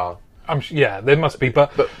sure there are. There must be,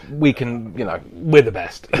 but we can, we're the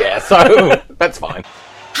best. Yeah, so that's fine.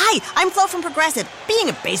 Hi, I'm Flo from Progressive. Being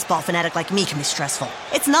a baseball fanatic like me can be stressful.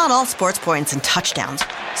 It's not all sports points and touchdowns.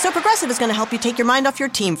 So Progressive is going to help you take your mind off your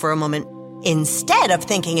team for a moment. Instead of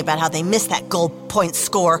thinking about how they missed that goal point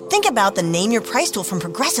score, think about the Name Your Price tool from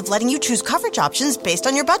Progressive, letting you choose coverage options based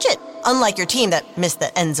on your budget, unlike your team that missed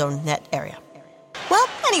the end zone net area. Well,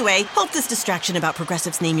 anyway, hope this distraction about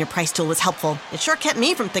Progressive's Name Your Price tool was helpful. It sure kept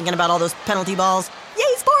me from thinking about all those penalty balls.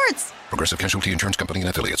 Yay, sports! Progressive Casualty Insurance Company and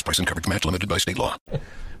affiliates. Price and coverage match limited by state law.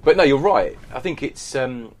 But no, you're right. I think it's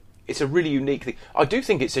a really unique thing. I do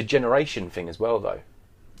think it's a generation thing as well, though.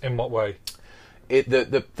 In what way?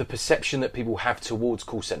 The perception that people have towards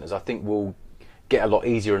call centres, I think, will get a lot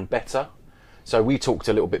easier and better. So we talked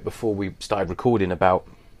a little bit before we started recording about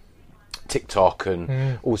TikTok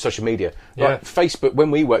and all social media. Like Facebook,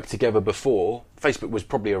 when we worked together before, Facebook was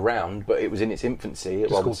probably around, but it was in its infancy.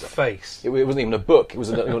 It's called Face. It wasn't even a book. It was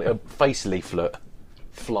a face leaflet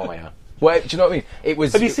flyer. Well, do you know what I mean? It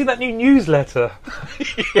was. Have you seen that new newsletter?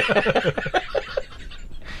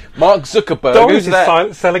 Mark Zuckerberg. Doris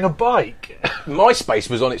is selling a bike.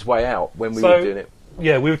 MySpace was on its way out when we were doing it.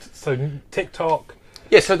 Yeah, so TikTok.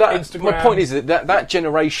 Yeah, so that Instagram. My point is that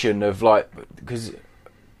generation of because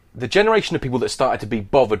the generation of people that started to be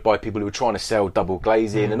bothered by people who were trying to sell double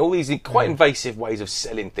glazing and all these quite invasive ways of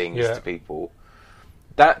selling things to people.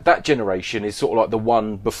 That generation is sort of like the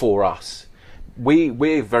one before us.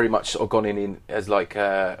 We're very much sort of gone in as like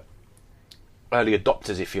early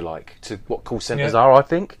adopters, if you like, to what call centres are, I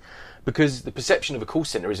think. Because the perception of a call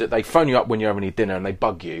centre is that they phone you up when you're having your dinner and they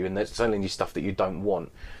bug you and they're selling you stuff that you don't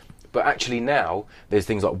want. But actually now, there's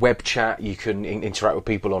things like web chat, you can interact with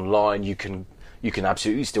people online, you can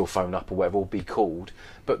absolutely still phone up or whatever, or be called.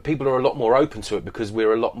 But people are a lot more open to it because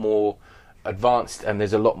we're a lot more advanced, and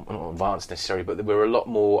there's a lot, not advanced necessarily, but we're a lot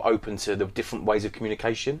more open to the different ways of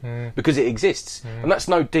communication because it exists. And that's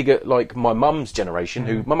no dig at like my mum's generation,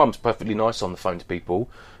 who my mum's perfectly nice on the phone to people,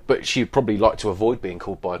 but she'd probably like to avoid being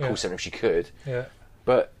called by a call centre if she could. Yeah.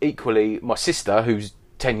 But equally, my sister, who's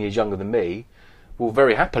 10 years younger than me, will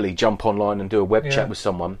very happily jump online and do a web chat with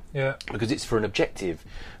someone because it's for an objective.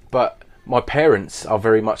 But my parents are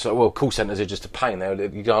very much like, well, call centres are just a pain.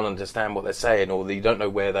 You can't understand what they're saying, or you don't know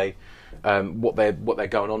where they, what they're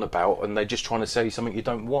going on about, and they're just trying to sell you something you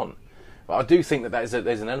don't want. But I do think that there's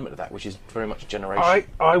an element of that which is very much a generation.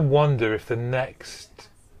 I wonder if the next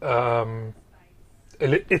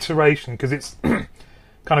iteration, because it's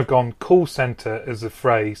kind of gone call centre as a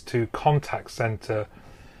phrase to contact centre,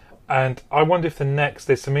 and I wonder if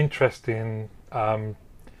there's some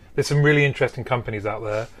really interesting companies out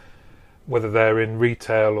there, whether they're in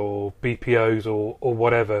retail or BPOs or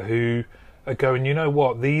whatever, who are going, you know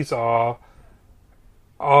what, these are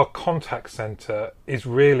our contact centre is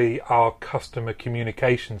really our customer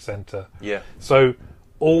communication centre. Yeah. So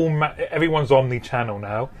everyone's omni-channel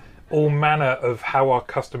now. All manner of how our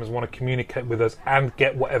customers want to communicate with us and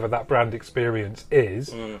get whatever that brand experience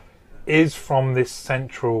is from this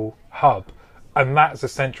central hub, and that's a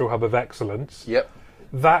central hub of excellence. Yep.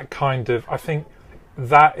 That kind of, I think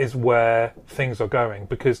that is where things are going,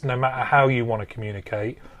 because no matter how you want to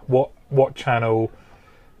communicate, what channel,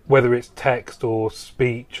 whether it's text or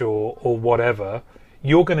speech or whatever,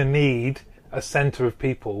 you're going to need a centre of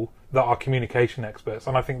people that are communication experts,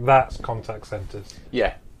 and I think that's contact centres.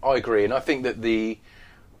 Yeah, I agree, and I think that the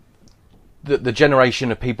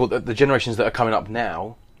generation of people, the generations that are coming up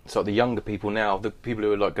now, so the younger people now, the people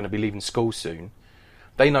who are like going to be leaving school soon,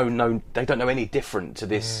 they don't know any different to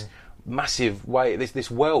this massive way,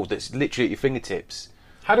 this world that's literally at your fingertips.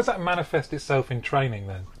 How does that manifest itself in training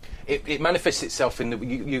then? It manifests itself in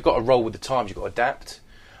you've got to roll with the times, you've got to adapt.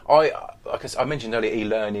 I mentioned earlier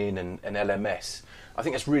e-learning and LMS. I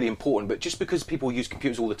think that's really important, but just because people use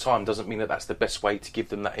computers all the time doesn't mean that that's the best way to give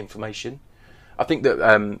them that information. I think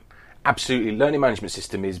that absolutely, learning management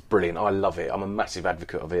system is brilliant. I love it. I'm a massive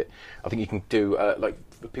advocate of it. I think you can do, like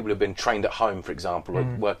people who've been trained at home, for example, or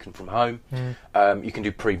working from home. You can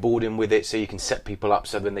do pre-boarding with it, so you can set people up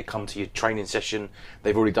so when they come to your training session,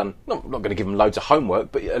 they've already done, not going to give them loads of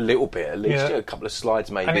homework, but a little bit at least, a couple of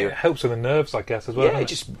slides maybe. And it helps with the nerves, I guess, as well. Yeah, it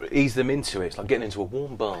just ease them into it. It's like getting into a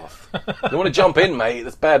warm bath. You want to jump in, mate,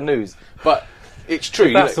 that's bad news. But it's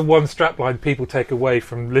true. That's the one strapline people take away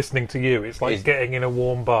from listening to you. It's like getting in a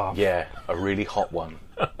warm bath. Yeah, a really hot one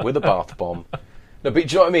with a bath bomb. No, but do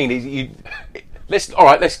you know what I mean? Let's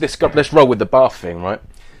roll with the bath thing, right?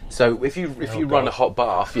 So if you run a hot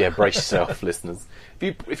bath, brace yourself, listeners.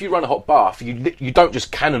 If you run a hot bath, you don't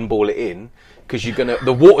just cannonball it in because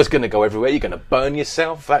the water's gonna go everywhere. You're gonna burn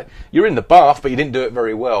yourself. You're in the bath, but you didn't do it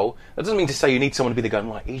very well. That doesn't mean to say you need someone to be there going,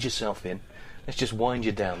 right, ease yourself in. Let's just wind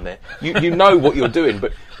you down there. You know what you're doing,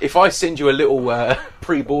 but if I send you a little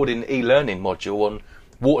pre-boarding e-learning module on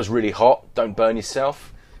water's really hot, don't burn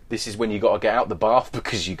yourself. This is when you got to get out the bath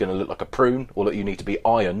because you're going to look like a prune or that you need to be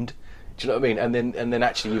ironed. Do you know what I mean? And then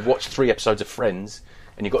actually you've watched 3 episodes of Friends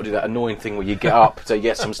and you've got to do that annoying thing where you get up and say,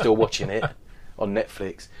 yes, I'm still watching it on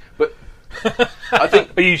Netflix. But I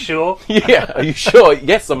think... Are you sure? Yeah, are you sure?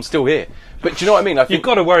 Yes, I'm still here. But do you know what I mean? I think you've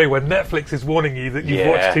got to worry when Netflix is warning you that you've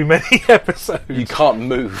watched too many episodes. You can't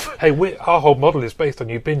move. Hey, our whole model is based on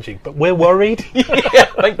you binging, but we're worried. Yeah,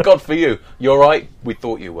 thank God for you. You're right. We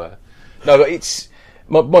thought you were. No, but it's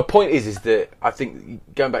my point is that I think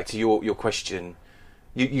going back to your question,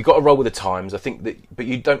 you got to roll with the times. I think that, but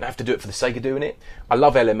you don't have to do it for the sake of doing it. I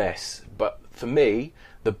love LMS, but for me,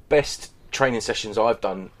 the best training sessions I've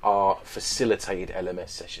done are facilitated LMS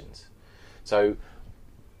sessions. So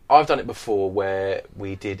I've done it before where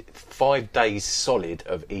we did 5 days solid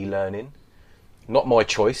of e-learning. Not my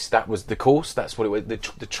choice. That was the course. That's what it was.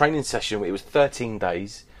 The training session, it was 13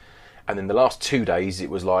 days. And then the last 2 days, it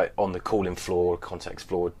was like on the calling floor, contacts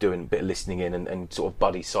floor, doing a bit of listening in and sort of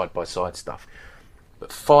buddy side-by-side stuff.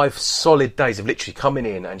 But 5 solid days of literally coming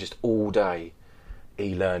in and just all day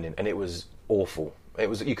e-learning. And it was awful.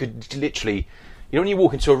 You could literally... You know when you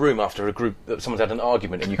walk into a room after a group that someone's had an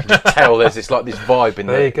argument and you can just tell there's this vibe in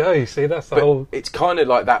there. There you go. You see, that's the whole. It's kind of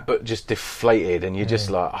like that, but just deflated, and you're just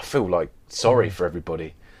like, I feel like sorry for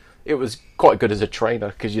everybody. It was quite good as a trainer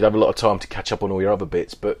because you'd have a lot of time to catch up on all your other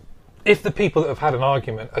bits. But if the people that have had an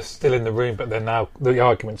argument are still in the room, but then now the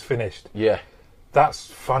argument's finished, that's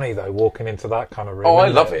funny though. Walking into that kind of room. Oh, I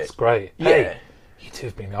love it. It's great. Yeah, hey, you two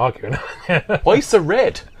have been arguing. Why are you so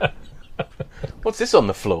red? What's this on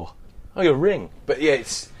the floor? Oh, your ring. But yeah,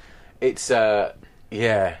 it's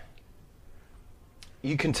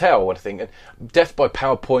you can tell, I think. Death by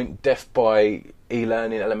PowerPoint, death by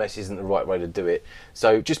e-learning, LMS isn't the right way to do it.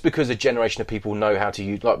 So just because a generation of people know how to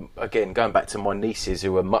use, like, again, going back to my nieces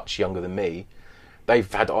who are much younger than me,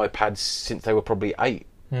 they've had iPads since they were probably 8,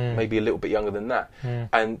 maybe a little bit younger than that.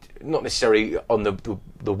 And not necessarily on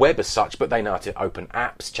the web as such, but they know how to open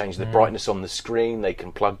apps, change the brightness on the screen, they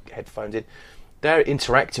can plug headphones in. They're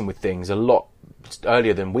interacting with things a lot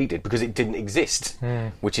earlier than we did because it didn't exist,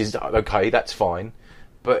 which is okay, that's fine.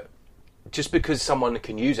 But just because someone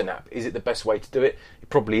can use an app, is it the best way to do it? It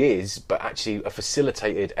probably is, but actually a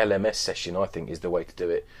facilitated LMS session, I think, is the way to do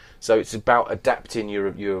it. So it's about adapting your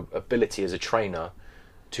ability as a trainer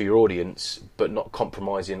to your audience, but not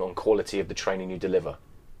compromising on quality of the training you deliver.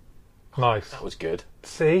 Nice. That was good.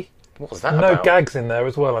 See? What was that No about? gags in there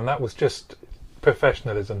as well, and that was just...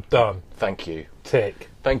 professionalism done. Thank you. Tick.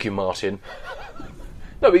 Thank you, Martin.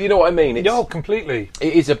 No, but you know what I mean. Completely.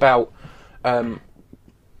 It is about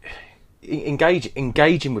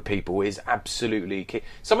engaging with people is absolutely key.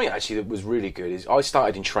 Something actually that was really good is I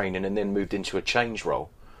started in training and then moved into a change role.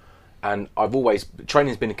 And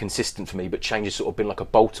training's been consistent for me, but change has sort of been like a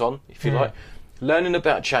bolt-on, if you like. Learning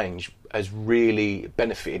about change has really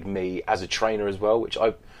benefited me as a trainer as well, which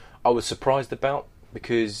I was surprised about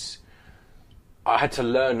because I had to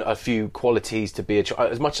learn a few qualities to be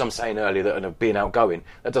as much as I'm saying earlier that being outgoing,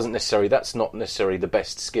 that's not necessarily the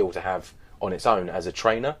best skill to have on its own as a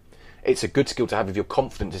trainer. It's a good skill to have if you're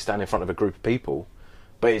confident to stand in front of a group of people,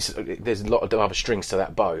 but there's a lot of other strings to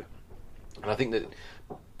that bow. And I think that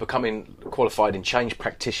becoming qualified in change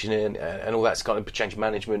practitioner and all that kind of change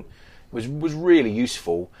management was really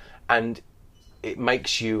useful, and it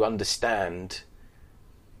makes you understand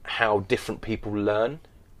how different people learn,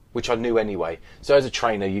 which I knew anyway. So as a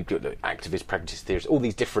trainer, you've got activist, pragmatist theorists, all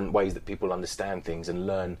these different ways that people understand things and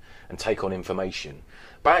learn and take on information.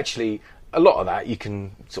 But actually, a lot of that you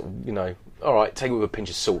can sort of, all right, take it with a pinch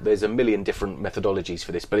of salt. There's a million different methodologies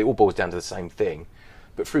for this, but it all boils down to the same thing.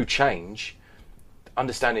 But through change,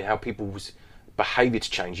 understanding how people's behaviour to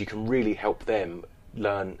change, you can really help them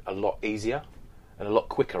learn a lot easier and a lot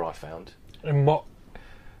quicker, I found. In what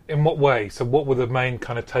way? So what were the main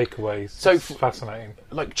kind of takeaways? So It's fascinating.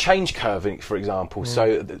 Like change curving, for example.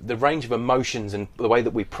 So the range of emotions and the way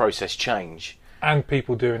that we process change. And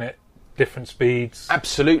people doing it different speeds.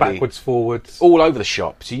 Absolutely. Backwards, forwards. All over the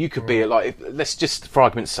shop. So you could be like, let's just for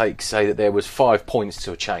argument's sake say that there was 5 points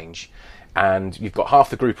to a change, and you've got half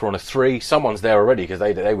the group are on a 3. Someone's there already because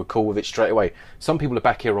they were cool with it straight away. Some people are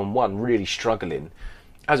back here on 1, really struggling.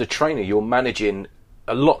 As a trainer, you're managing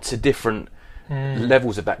lots of different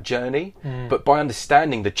levels of that journey, but by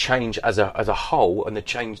understanding the change as a whole and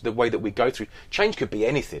the way that we go through change could be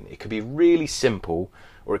anything. It could be really simple,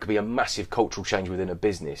 or it could be a massive cultural change within a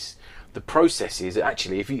business. The processes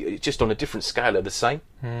actually, if you just on a different scale, are the same.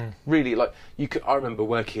 Really, like I remember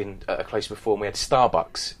working at a place before, and we had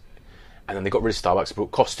Starbucks, and then they got rid of Starbucks,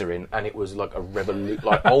 brought Costa in, and it was like a revolution.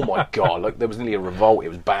 Like, oh my god, like there was nearly a revolt. It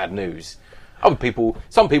was bad news. Some people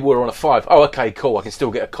were on a 5. Oh, okay, cool. I can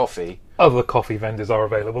still get a coffee. Other coffee vendors are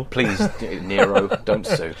available. Please, Nero, don't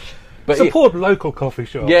sue. But support local coffee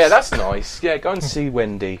shops. Yeah, that's nice. Yeah, go and see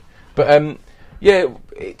Wendy. But yeah,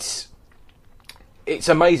 it's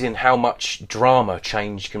amazing how much drama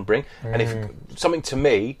change can bring. And if something to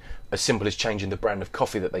me as simple as changing the brand of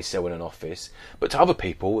coffee that they sell in an office, but to other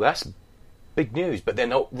people that's big news. But they're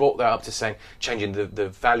not brought that up to saying changing the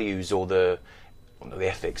values or the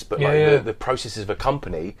ethics, but the processes of a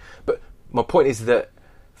company. But my point is that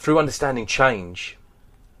through understanding change,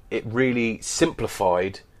 it really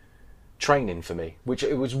simplified training for me, which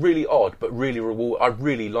it was really odd, but really I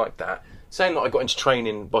really liked that. Saying that I got into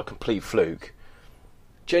training by complete fluke,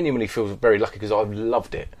 genuinely feels very lucky because I've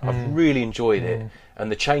loved it. I've really enjoyed it,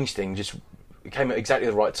 and the change thing just came at exactly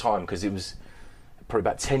the right time because it was probably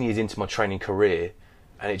about 10 years into my training career.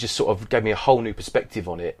 And it just sort of gave me a whole new perspective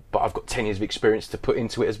on it. But I've got 10 years of experience to put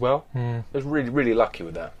into it as well. I was really, really lucky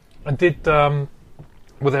with that. And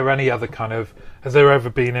were there any other kind of? Has there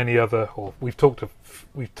ever been any other? Or we've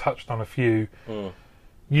touched on a few.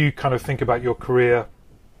 You kind of think about your career,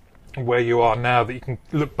 and where you are now, that you can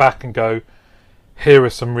look back and go, here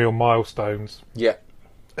are some real milestones. Yeah.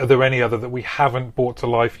 Are there any other that we haven't brought to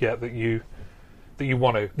life yet that you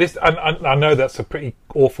want to? This, and I know that's a pretty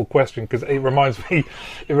awful question because it reminds me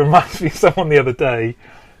of someone the other day,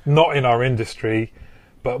 not in our industry,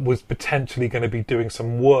 but was potentially going to be doing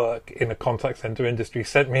some work in a contact centre industry,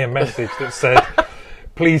 sent me a message that said,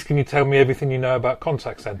 please can you tell me everything you know about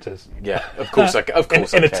contact centres? Yeah, of course I can. Of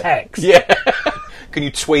course in I a can. text. Yeah. Can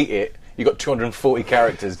you tweet it? You got 240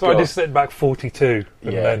 characters. So I just sent back 42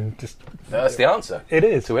 and then just... That's the answer. It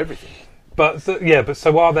is. To everything. But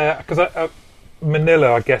so are there... Because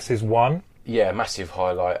Manila, I guess, is one. Yeah, massive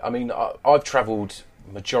highlight. I mean, I've travelled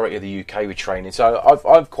majority of the UK with training, so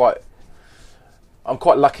I'm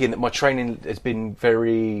quite lucky in that my training has been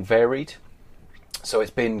very varied. So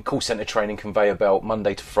it's been call centre training, conveyor belt,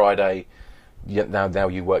 Monday to Friday. Now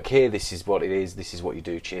you work here. This is what it is. This is what you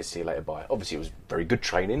do. Cheers. See you later. Bye. Obviously, it was very good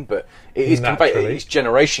training, but it is it's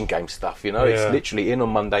generation game stuff. You know, It's literally in on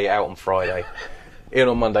Monday, out on Friday. In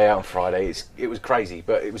on Monday, out on Friday. It was crazy,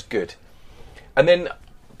 but it was good. And then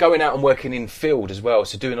going out and working in field as well,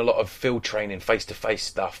 so doing a lot of field training, face-to-face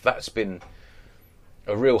stuff, that's been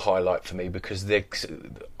a real highlight for me because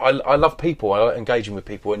I love people, I like engaging with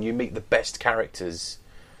people, and you meet the best characters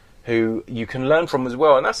who you can learn from as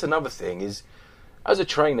well. And that's another thing is, as a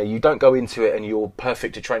trainer, you don't go into it and you're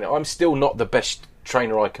perfect to trainer. I'm still not the best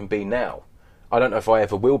trainer I can be now. I don't know if I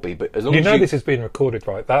ever will be, but as long as this is being recorded,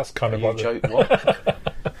 right? That's kind of like what?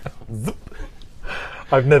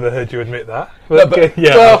 I've never heard you admit that. Well,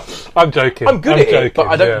 I'm joking. I'm good at it, but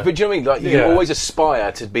I don't. Yeah. But do you know what I mean? Like you always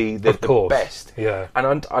aspire to be the best. Yeah.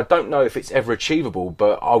 And I don't know if it's ever achievable,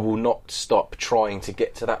 but I will not stop trying to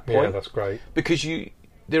get to that point. Yeah, that's great. Because you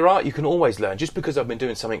can always learn. Just because I've been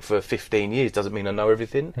doing something for 15 years doesn't mean I know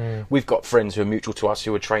everything. We've got friends who are mutual to us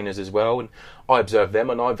who are trainers as well, and I observe them,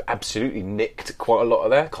 and I've absolutely nicked quite a lot of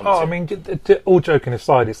their content. Oh, I mean, all joking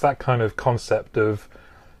aside, it's that kind of concept of.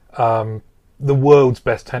 The world's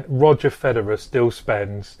best Roger Federer still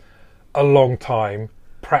spends a long time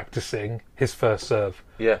practicing his first serve.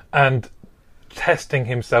 Yeah. And testing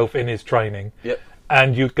himself in his training. Yep.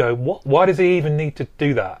 And you'd go, what? Why does he even need to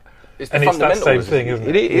do that? It's and it's that same thing, isn't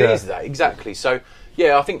it? It is that, exactly. So,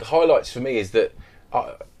 yeah, I think the highlights for me is that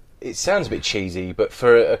it sounds a bit cheesy, but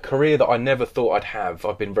for a career that I never thought I'd have,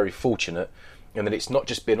 I've been very fortunate. And that it's not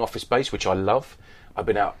just been office-based, which I love. I've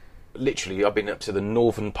been out... Literally, I've been up to the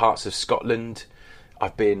northern parts of Scotland.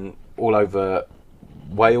 I've been all over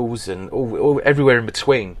Wales and all everywhere in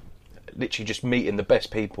between. Literally just meeting the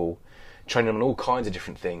best people, training them on all kinds of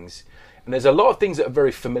different things. And there's a lot of things that are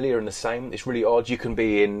very familiar and the same. It's really odd. You can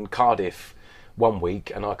be in Cardiff one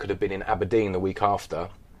week and I could have been in Aberdeen the week after,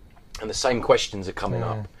 and the same questions are coming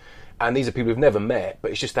up. And these are people we've never met, but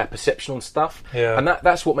it's just their perception on stuff. Yeah. And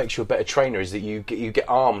that's what makes you a better trainer, is that you get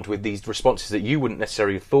armed with these responses that you wouldn't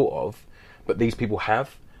necessarily have thought of, but these people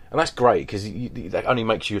have. And that's great, because that only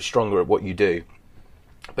makes you stronger at what you do.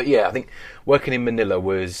 But yeah, I think working in Manila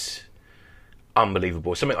was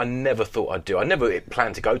unbelievable. Something I never thought I'd do. I never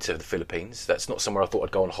planned to go to the Philippines. That's not somewhere I thought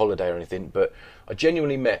I'd go on holiday or anything. But I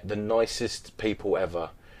genuinely met the nicest people ever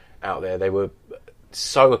out there. They were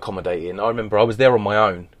so accommodating. I remember I was there on my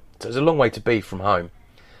own. So it was a long way to be from home.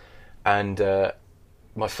 And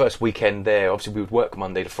my first weekend there, obviously we would work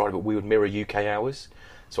Monday to Friday, but we would mirror UK hours.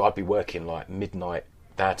 So I'd be working like midnight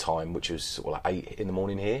their time, which was sort of like 8 in the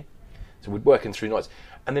morning here. So we'd working through nights.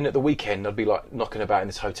 And then at the weekend, I'd be like knocking about in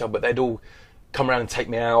this hotel, but they'd all come around and take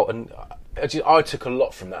me out. And I took a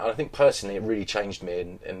lot from that. And I think personally it really changed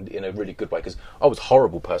me in a really good way, because I was a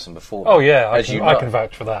horrible person before. Oh yeah, as I can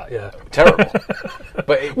vouch for that, yeah. Terrible.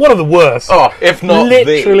 But one of the worst. Oh, if not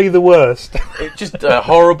literally the worst. It's just a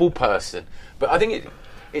horrible person. But I think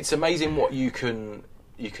it's amazing what you can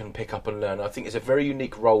pick up and learn. I think it's a very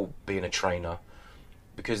unique role being a trainer,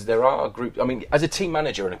 because there are groups. I mean, as a team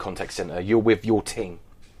manager in a contact centre, you're with your team.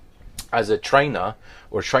 As a trainer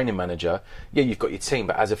or a training manager, yeah, you've got your team,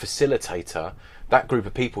 but as a facilitator, that group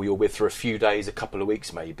of people you're with for a few days, a couple of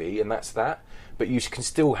weeks maybe, and that's that. But you can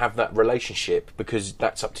still have that relationship, because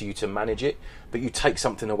that's up to you to manage it, but you take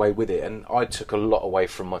something away with it. And I took a lot away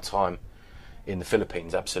from my time in the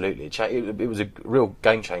Philippines, absolutely. It was a real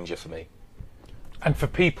game changer for me. And for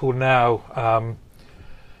people now,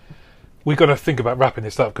 we've got to think about wrapping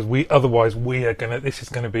this up, because otherwise this is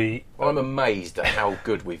going to be... I'm amazed at how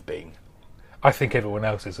good we've been. I think everyone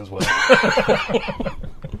else is as well. Can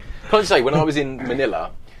I say, when I was in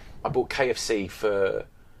Manila, I bought KFC for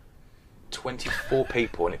 24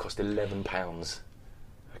 people and it cost £11.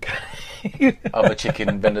 Okay. Other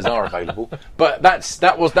chicken vendors are available, but that's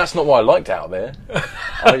not what I liked out there.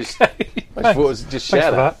 I just thought it was just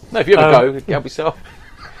share that. No, if you ever go, help yourself.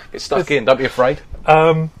 Get stuck in. Don't be afraid.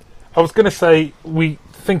 I was going to say,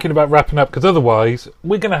 thinking about wrapping up, because otherwise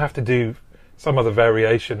we're going to have to do some other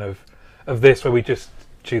variation of this, where we just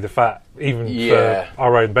chew the fat, even for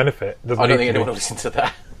our own benefit. I don't think anyone will listen to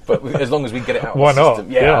that, but as long as we can get it out of Why the not?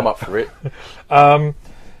 system, yeah, I'm up for it.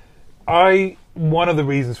 One of the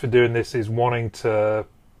reasons for doing this is wanting to,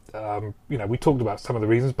 we talked about some of the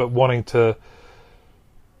reasons, but wanting to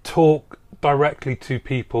talk directly to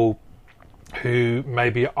people who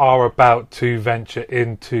maybe are about to venture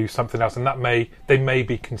into something else, and they may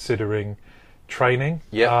be considering training.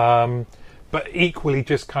 Yeah. But equally,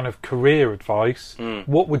 just kind of career advice.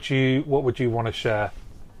 What would you want to share?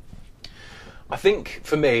 I think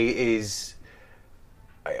for me is,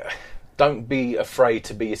 don't be afraid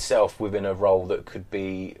to be yourself within a role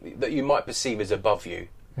that you might perceive as above you.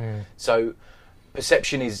 So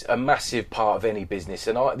perception is a massive part of any business,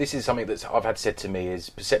 and this is something that I've had said to me, is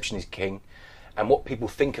perception is king, and what people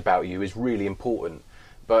think about you is really important.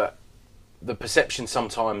 But the perception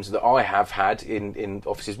sometimes that I have had in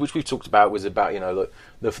offices, which we've talked about, was about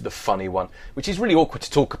the funny one, which is really awkward to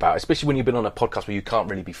talk about, especially when you've been on a podcast where you can't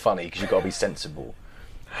really be funny because you've got to be sensible.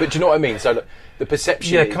 But do you know what I mean? So the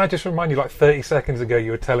perception. Yeah, can I just remind you, like 30 seconds ago, you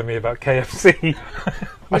were telling me about KFC.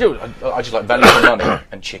 I just like value for money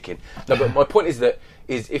and chicken. No, but my point is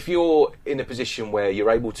if you're in a position where you're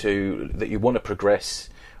able to, that you want to progress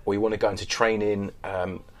or you want to go into training,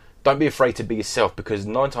 don't be afraid to be yourself, because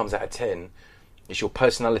 9 times out of 10, it's your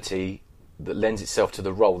personality that lends itself to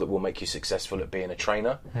the role that will make you successful at being a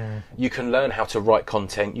trainer. You can learn how to write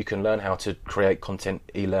content. You can learn how to create content,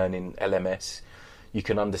 e-learning, LMS. You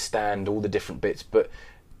can understand all the different bits, but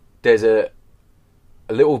there's a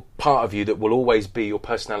little part of you that will always be your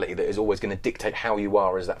personality, that is always going to dictate how you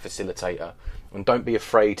are as that facilitator. And don't be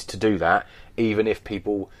afraid to do that, even if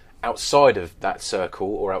people outside of that circle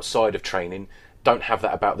or outside of training don't have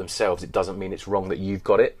that about themselves. It doesn't mean it's wrong that you've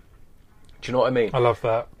got it. Do you know what I mean? I love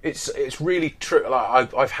that. It's really true.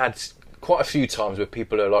 Like I've had quite a few times where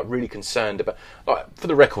people are like really concerned about. Like, for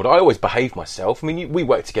the record, I always behave myself. I mean, we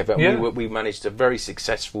worked together. And we managed a very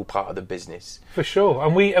successful part of the business for sure.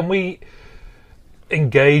 And we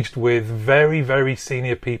engaged with very, very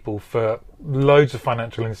senior people for loads of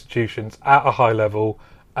financial institutions at a high level,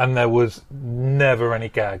 and there was never any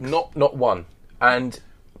gags. Not one.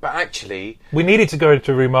 But actually, we needed to go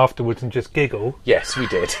into a room afterwards and just giggle. Yes, we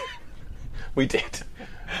did. We did.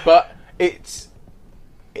 But it's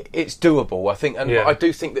doable, I think, and I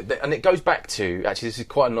do think that, and it goes back to, actually, this is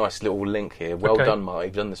quite a nice little link here. Well done, Mark.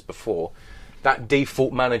 You've done this before. that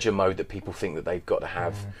default manager mode that people think that they've got to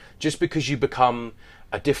have. Just because you become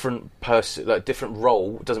a different person, like a different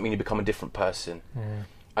role, doesn't mean you become a different person.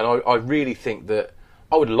 And I really think that,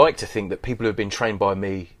 I would like to think that people who have been trained by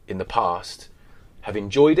me in the past have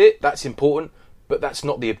enjoyed it. That's important, but that's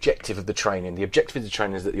not the objective of the training. The objective of the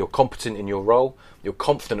training is that you're competent in your role, you're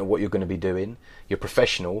confident of what you're going to be doing, you're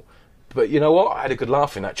professional. But you know what? I had a good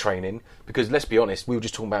laugh in that training, because let's be honest, we were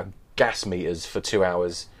just talking about gas meters for 2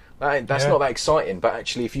 hours. That's not that exciting, but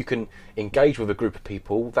actually if you can engage with a group of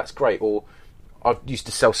people, that's great. Or I used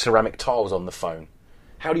to sell ceramic tiles on the phone.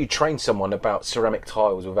 How do you train someone about ceramic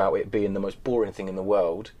tiles without it being the most boring thing in the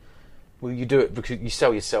world? Well, you do it because you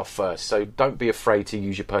sell yourself first. So don't be afraid to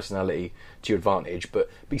use your personality to your advantage, but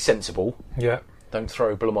be sensible. Yeah. Don't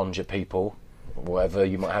throw blancmange at people, or whatever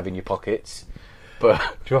you might have in your pockets. But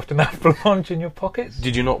do you often have blancmange in your pockets?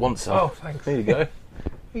 Did you not want some? Oh, thanks. There you go.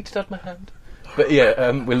 You just had my hand. But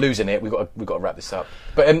yeah, we're losing it. We've got to wrap this up.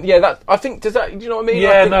 But yeah, that I think do you know what I mean?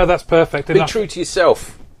 Yeah, no, that's perfect. Be true to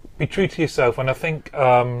yourself. Be true to yourself, and I think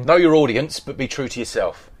know your audience, but be true to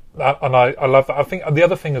yourself. And I love that. I think the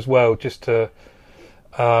other thing as well, just to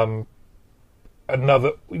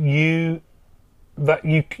you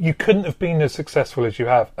couldn't have been as successful as you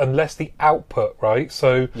have unless the output, right?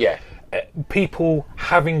 So yeah. People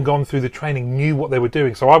having gone through the training knew what they were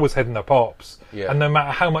doing. So I was heading up ops, and no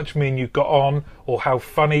matter how much me and you got on or how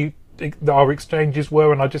funny our exchanges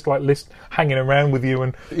were, and I just like hanging around with you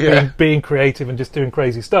and being creative and just doing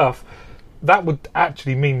crazy stuff, that would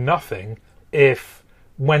actually mean nothing if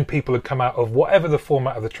when people had come out of whatever the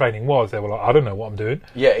format of the training was, they were like, I don't know what I'm doing.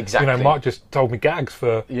 Yeah, exactly. You know, Mark just told me gags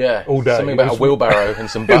for all day. Something about a wheelbarrow and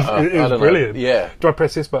some butter. It was brilliant. Yeah. Do I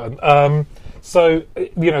press this button? So,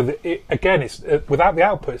 you know, again, it's without the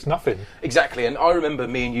output, it's nothing. Exactly, and I remember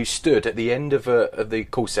me and you stood at the end of the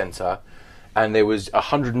call centre, and there was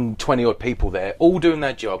 120 odd people there, all doing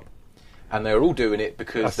their job, and they were all doing it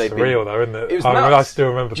because That's surreal, though, isn't it? It was nuts. I still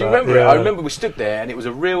remember that. Do you remember it? I remember we stood there, and it was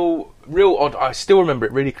a real odd. I still remember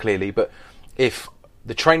it really clearly. But if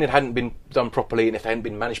the training hadn't been done properly, and if it hadn't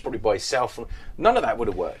been managed properly by yourself, none of that would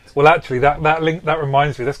have worked. Well, actually, that link that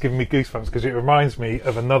reminds me. That's giving me goosebumps because it reminds me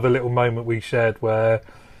of another little moment we shared where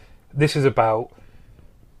this is about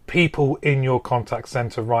people in your contact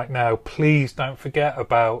centre right now. Please don't forget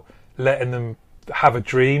about letting them have a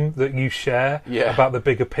dream that you share about the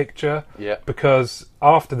bigger picture. Yeah. Because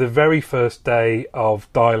after the very first day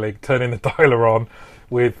of dialing, turning the dialer on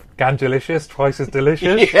with Gangelicious, twice as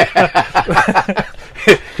delicious.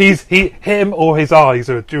 Him or his eyes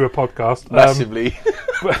are due a podcast. Massively.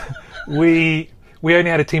 we only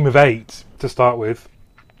had a team of 8 to start with,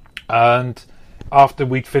 and after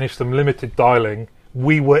we'd finished some limited dialing,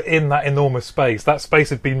 we were in that enormous space. That space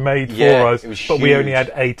had been made for us, but we only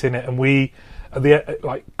had 8 in it, and we,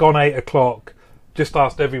 gone 8 o'clock, just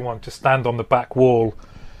asked everyone to stand on the back wall.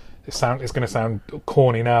 It's going to sound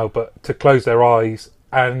corny now, but to close their eyes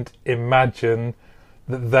and imagine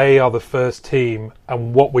that they are the first team,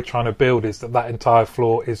 and what we're trying to build is that entire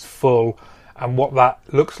floor is full, and what that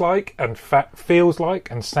looks like and feels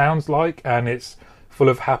like and sounds like, and it's full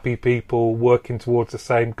of happy people working towards the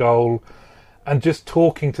same goal, and just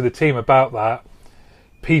talking to the team about that.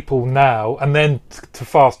 People now, and then to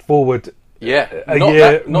fast forward a year,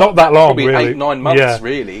 not that long, probably really, 8-9 months,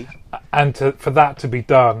 really, and for that to be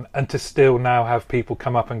done, and to still now have people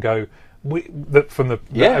come up and go, from the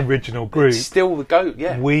original group, it's still the goat.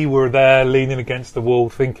 Yeah, we were there leaning against the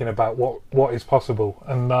wall, thinking about what is possible,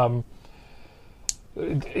 and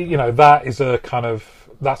you know, that is a kind of,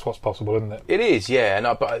 that's what's possible, isn't it? It is, yeah. And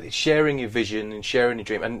but sharing your vision and sharing your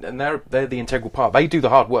dream, and they're the integral part. They do the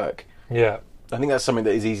hard work. Yeah. I think that's something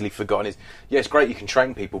that is easily forgotten. Is it's great you can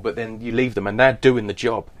train people, but then you leave them and they're doing the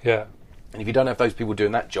job. Yeah. And if you don't have those people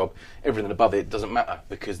doing that job, everything above it doesn't matter,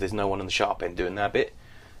 because there's no one on the sharp end doing their bit.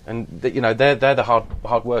 And they're the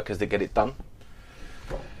hard workers that get it done.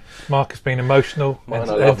 Mark has been emotional. Man,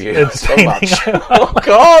 I love you so much. Oh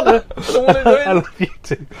God, I don't want to do it. I love you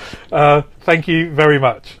too. Thank you very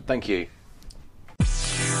much. Thank you.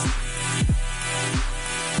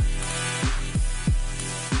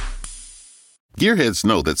 Gearheads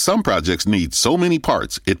know that some projects need so many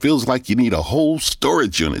parts, it feels like you need a whole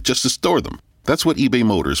storage unit just to store them. That's what eBay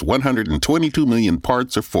Motors' 122 million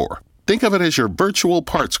parts are for. Think of it as your virtual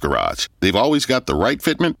parts garage. They've always got the right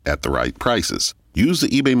fitment at the right prices. Use the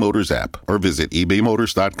eBay Motors app or visit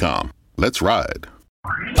ebaymotors.com. Let's ride.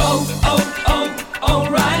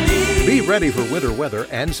 O'Reilly. Be ready for winter weather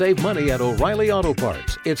and save money at O'Reilly Auto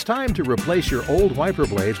Parts. It's time to replace your old wiper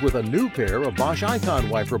blades with a new pair of Bosch Icon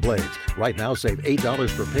wiper blades. Right now, save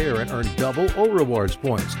 $8 per pair and earn double O-Rewards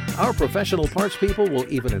points. Our professional parts people will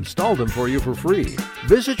even install them for you for free.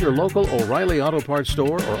 Visit your local O'Reilly Auto Parts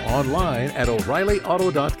store or online at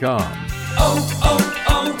O'ReillyAuto.com.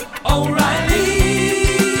 O'Reilly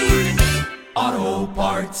Auto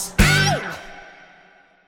Parts.